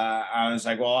I was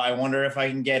like, well, I wonder if I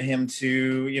can get him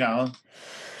to,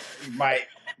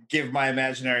 give my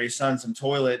imaginary son some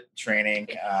toilet training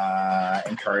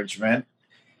encouragement.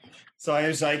 So I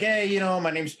was like, hey, my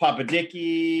name's Papa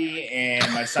Dickie,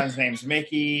 and my son's name's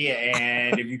Mickey,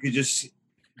 and if you could just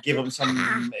give him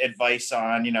some advice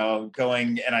on,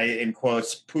 going, and I, in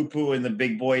quotes, poo-poo in the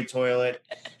big boy toilet.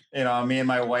 Me and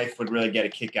my wife would really get a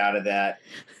kick out of that.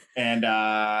 And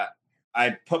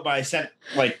put my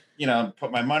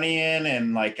put my money in,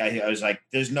 and like I was like,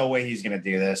 there's no way he's gonna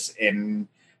do this. In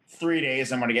 3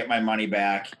 days, I'm gonna get my money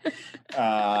back.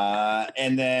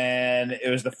 And then it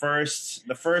was the first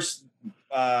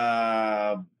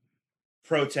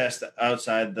protest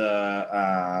outside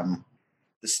the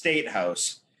State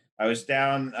House. I was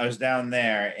down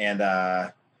there, and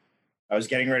I was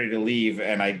getting ready to leave,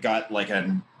 and I got like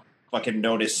a fucking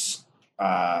notice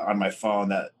on my phone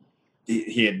that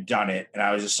he had done it, and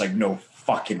I was just like, no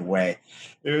fucking way.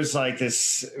 It was like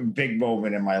this big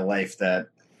moment in my life that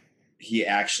he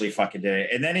actually fucking did it,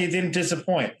 and then he didn't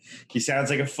disappoint. He sounds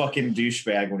like a fucking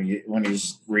douchebag when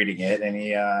he's reading it, and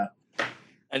he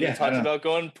he talks about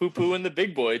going poo poo in the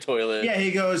big boy toilet. Yeah,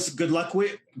 he goes, good luck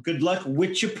with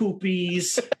your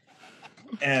poopies.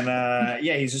 And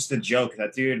he's just a joke.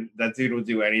 That dude will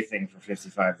do anything for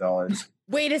 $55.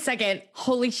 Wait a second.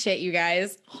 Holy shit, you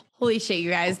guys.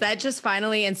 That just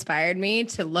finally inspired me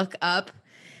to look up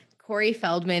Corey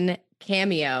Feldman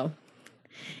cameo.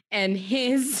 And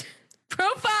his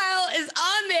profile is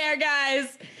on there,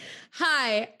 guys.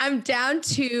 Hi, I'm down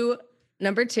to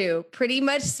number 2. Pretty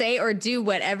much say or do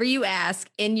whatever you ask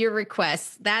in your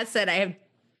requests. That said, I have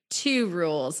 2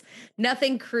 rules.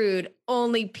 Nothing crude,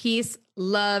 only peace,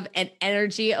 love, and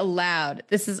energy allowed.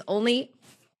 This is only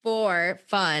for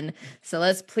fun. So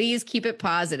let's please keep it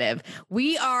positive.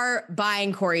 We are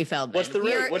buying Corey Feldman. What's the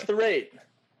rate?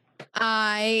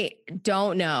 I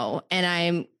don't know. And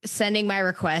I'm sending my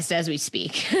request as we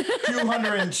speak.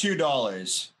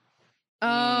 $202.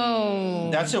 Oh.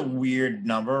 That's a weird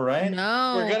number, right?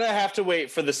 No. We're going to have to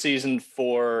wait for the season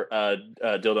 4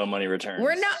 Dildo Money returns.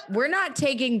 We're not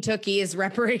taking Tookie's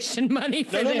reparation money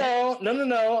for this.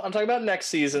 No. I'm talking about next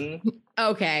season.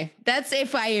 Okay. That's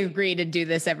if I agree to do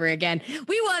this ever again.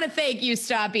 We want to thank you,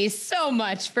 Stoppy, so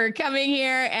much for coming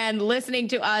here and listening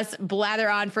to us blather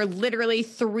on for literally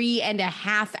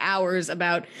 3.5 hours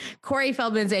about Corey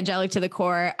Feldman's Angelic to the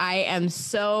Core. I am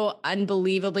so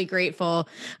unbelievably grateful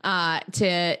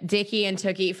to Dickie and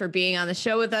Tookie for being on the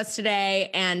show with us today,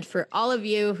 and for all of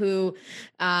you who,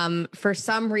 for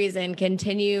some reason,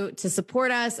 continue to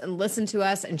support us and listen to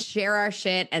us and share our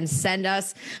shit and send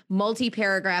us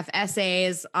multi-paragraph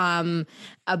essays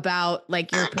about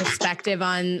like your perspective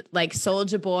on like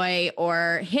Soulja Boy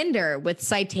or Hinder with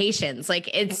citations. Like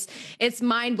it's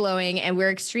mind-blowing, and we're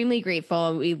extremely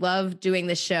grateful. We love doing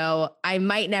the show. I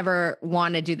might never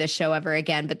want to do this show ever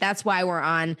again, but that's why we're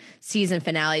on season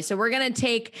finale. So we're going to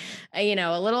take a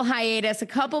little hiatus, a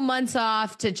couple months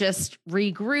off to just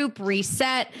regroup,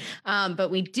 reset.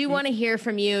 But we do want to hear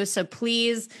from you. So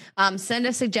please send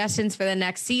us suggestions for the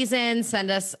next season.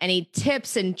 Send us any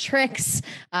tips and tricks.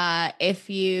 If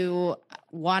you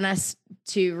want us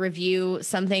to review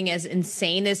something as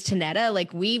insane as Tanetta,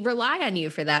 like we rely on you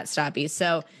for that, Stoppy.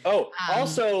 So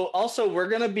also we're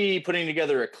gonna be putting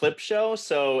together a clip show.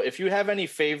 So if you have any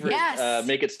favorite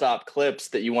Make It Stop clips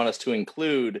that you want us to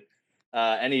include,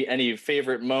 any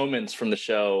favorite moments from the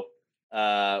show,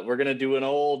 we're gonna do an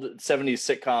old 70s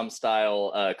sitcom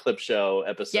style clip show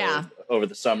episode over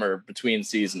the summer between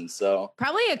seasons. So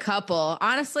probably a couple.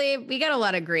 Honestly, we got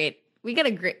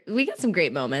some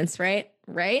great moments, right?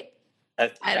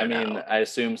 I mean, I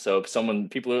assume so.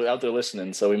 People are out there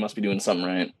listening, so we must be doing something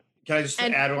right. Can I just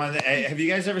add one? Have you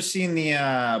guys ever seen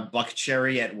the Buck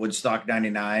Cherry at Woodstock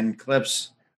 99 clips?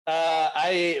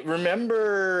 I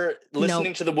remember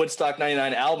listening to the Woodstock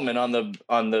 99 album, and on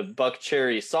the Buck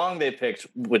Cherry song they picked,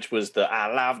 which was the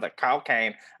 "I love the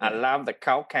cocaine, I love the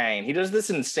cocaine." He does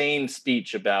this insane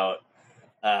speech about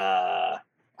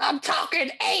I'm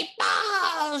talking 8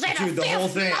 balls and dude, a the whole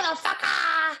thing,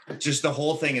 motherfucker. Just the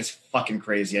whole thing is fucking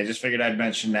crazy. I just figured I'd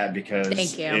mention that because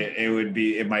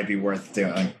it might be worth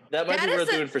doing. That might be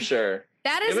worth doing for sure.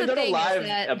 That is the thing. We haven't done a live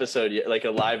that episode yet, like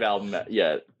a live album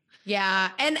yet. Yeah.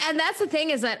 And that's the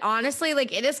thing, is that honestly,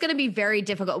 like, it is going to be very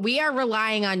difficult. We are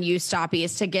relying on you,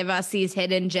 Stoppies, to give us these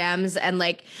hidden gems. And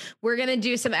like, we're going to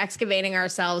do some excavating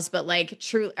ourselves, but like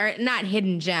or not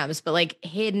hidden gems, but like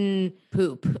hidden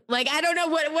poop. Like, I don't know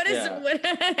what is,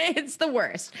 it's the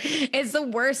worst. It's the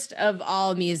worst of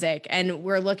all music. And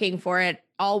we're looking for it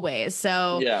always.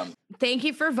 So thank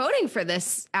you for voting for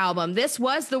this album. This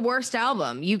was the worst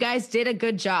album. You guys did a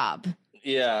good job.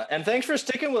 Yeah, and thanks for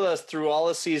sticking with us through all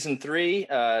of season 3.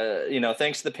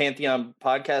 Thanks to the Pantheon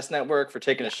Podcast Network for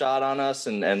taking a shot on us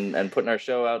and putting our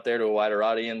show out there to a wider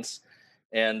audience.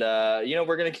 And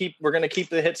we're gonna keep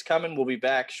the hits coming. We'll be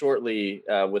back shortly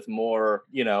with more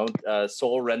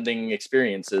soul rending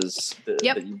experiences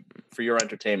for your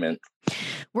entertainment.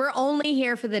 We're only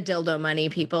here for the dildo money,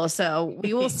 people. So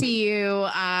we will see you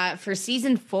for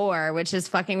season 4, which is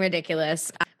fucking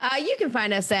ridiculous. You can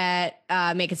find us at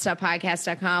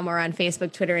makeitstoppodcast.com or on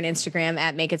Facebook, Twitter, and Instagram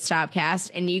at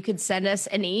makeitstopcast. And you could send us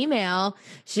an email,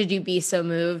 should you be so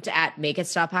moved, at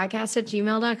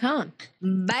makeitstoppodcast@gmail.com.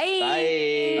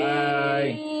 Bye.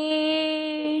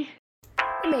 Bye.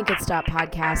 The Make It Stop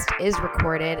podcast is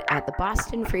recorded at the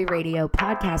Boston Free Radio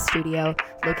podcast studio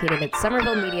located at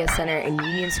Somerville Media Center in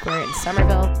Union Square in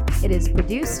Somerville. It is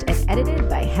produced and edited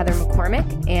by Heather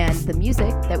McCormick, and the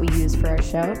music that we use for our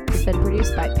show has been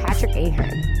produced by Patrick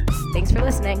Ahern. Thanks for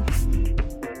listening.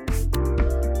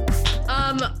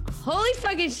 Holy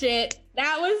fucking shit.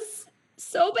 That was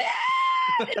so bad.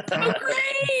 It's so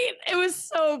great. It was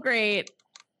so great.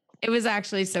 It was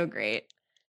actually so great.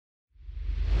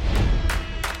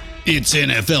 It's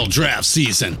NFL draft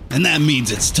season, and that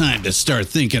means it's time to start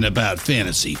thinking about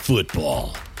fantasy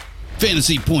football.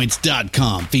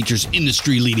 FantasyPoints.com features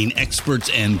industry-leading experts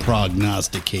and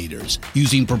prognosticators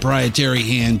using proprietary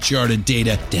hand-charted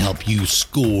data to help you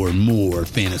score more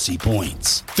fantasy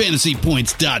points.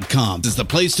 FantasyPoints.com is the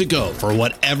place to go for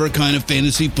whatever kind of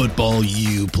fantasy football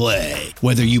you play.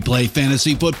 Whether you play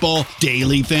fantasy football,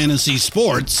 daily fantasy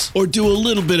sports, or do a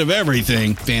little bit of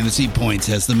everything, Fantasy Points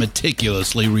has the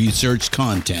meticulously researched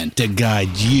content to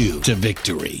guide you to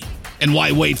victory. And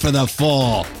why wait for the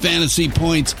fall? Fantasy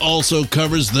Points also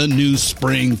covers the new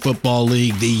spring football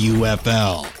league, the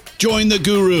UFL. Join the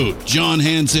guru, John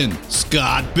Hansen,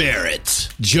 Scott Barrett,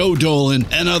 Joe Dolan,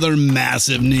 and other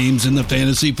massive names in the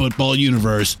fantasy football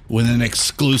universe with an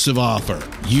exclusive offer.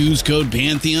 Use code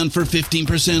Pantheon for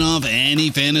 15% off any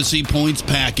Fantasy Points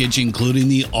package, including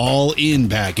the all-in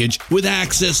package, with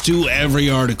access to every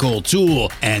article,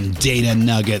 tool, and data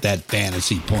nugget that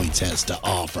Fantasy Points has to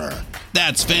offer.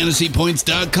 That's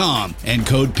FantasyPoints.com and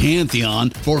code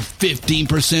Pantheon for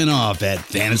 15% off at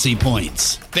Fantasy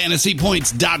Points.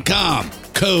 FantasyPoints.com,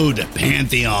 code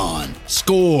Pantheon.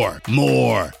 Score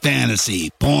more fantasy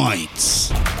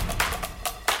points.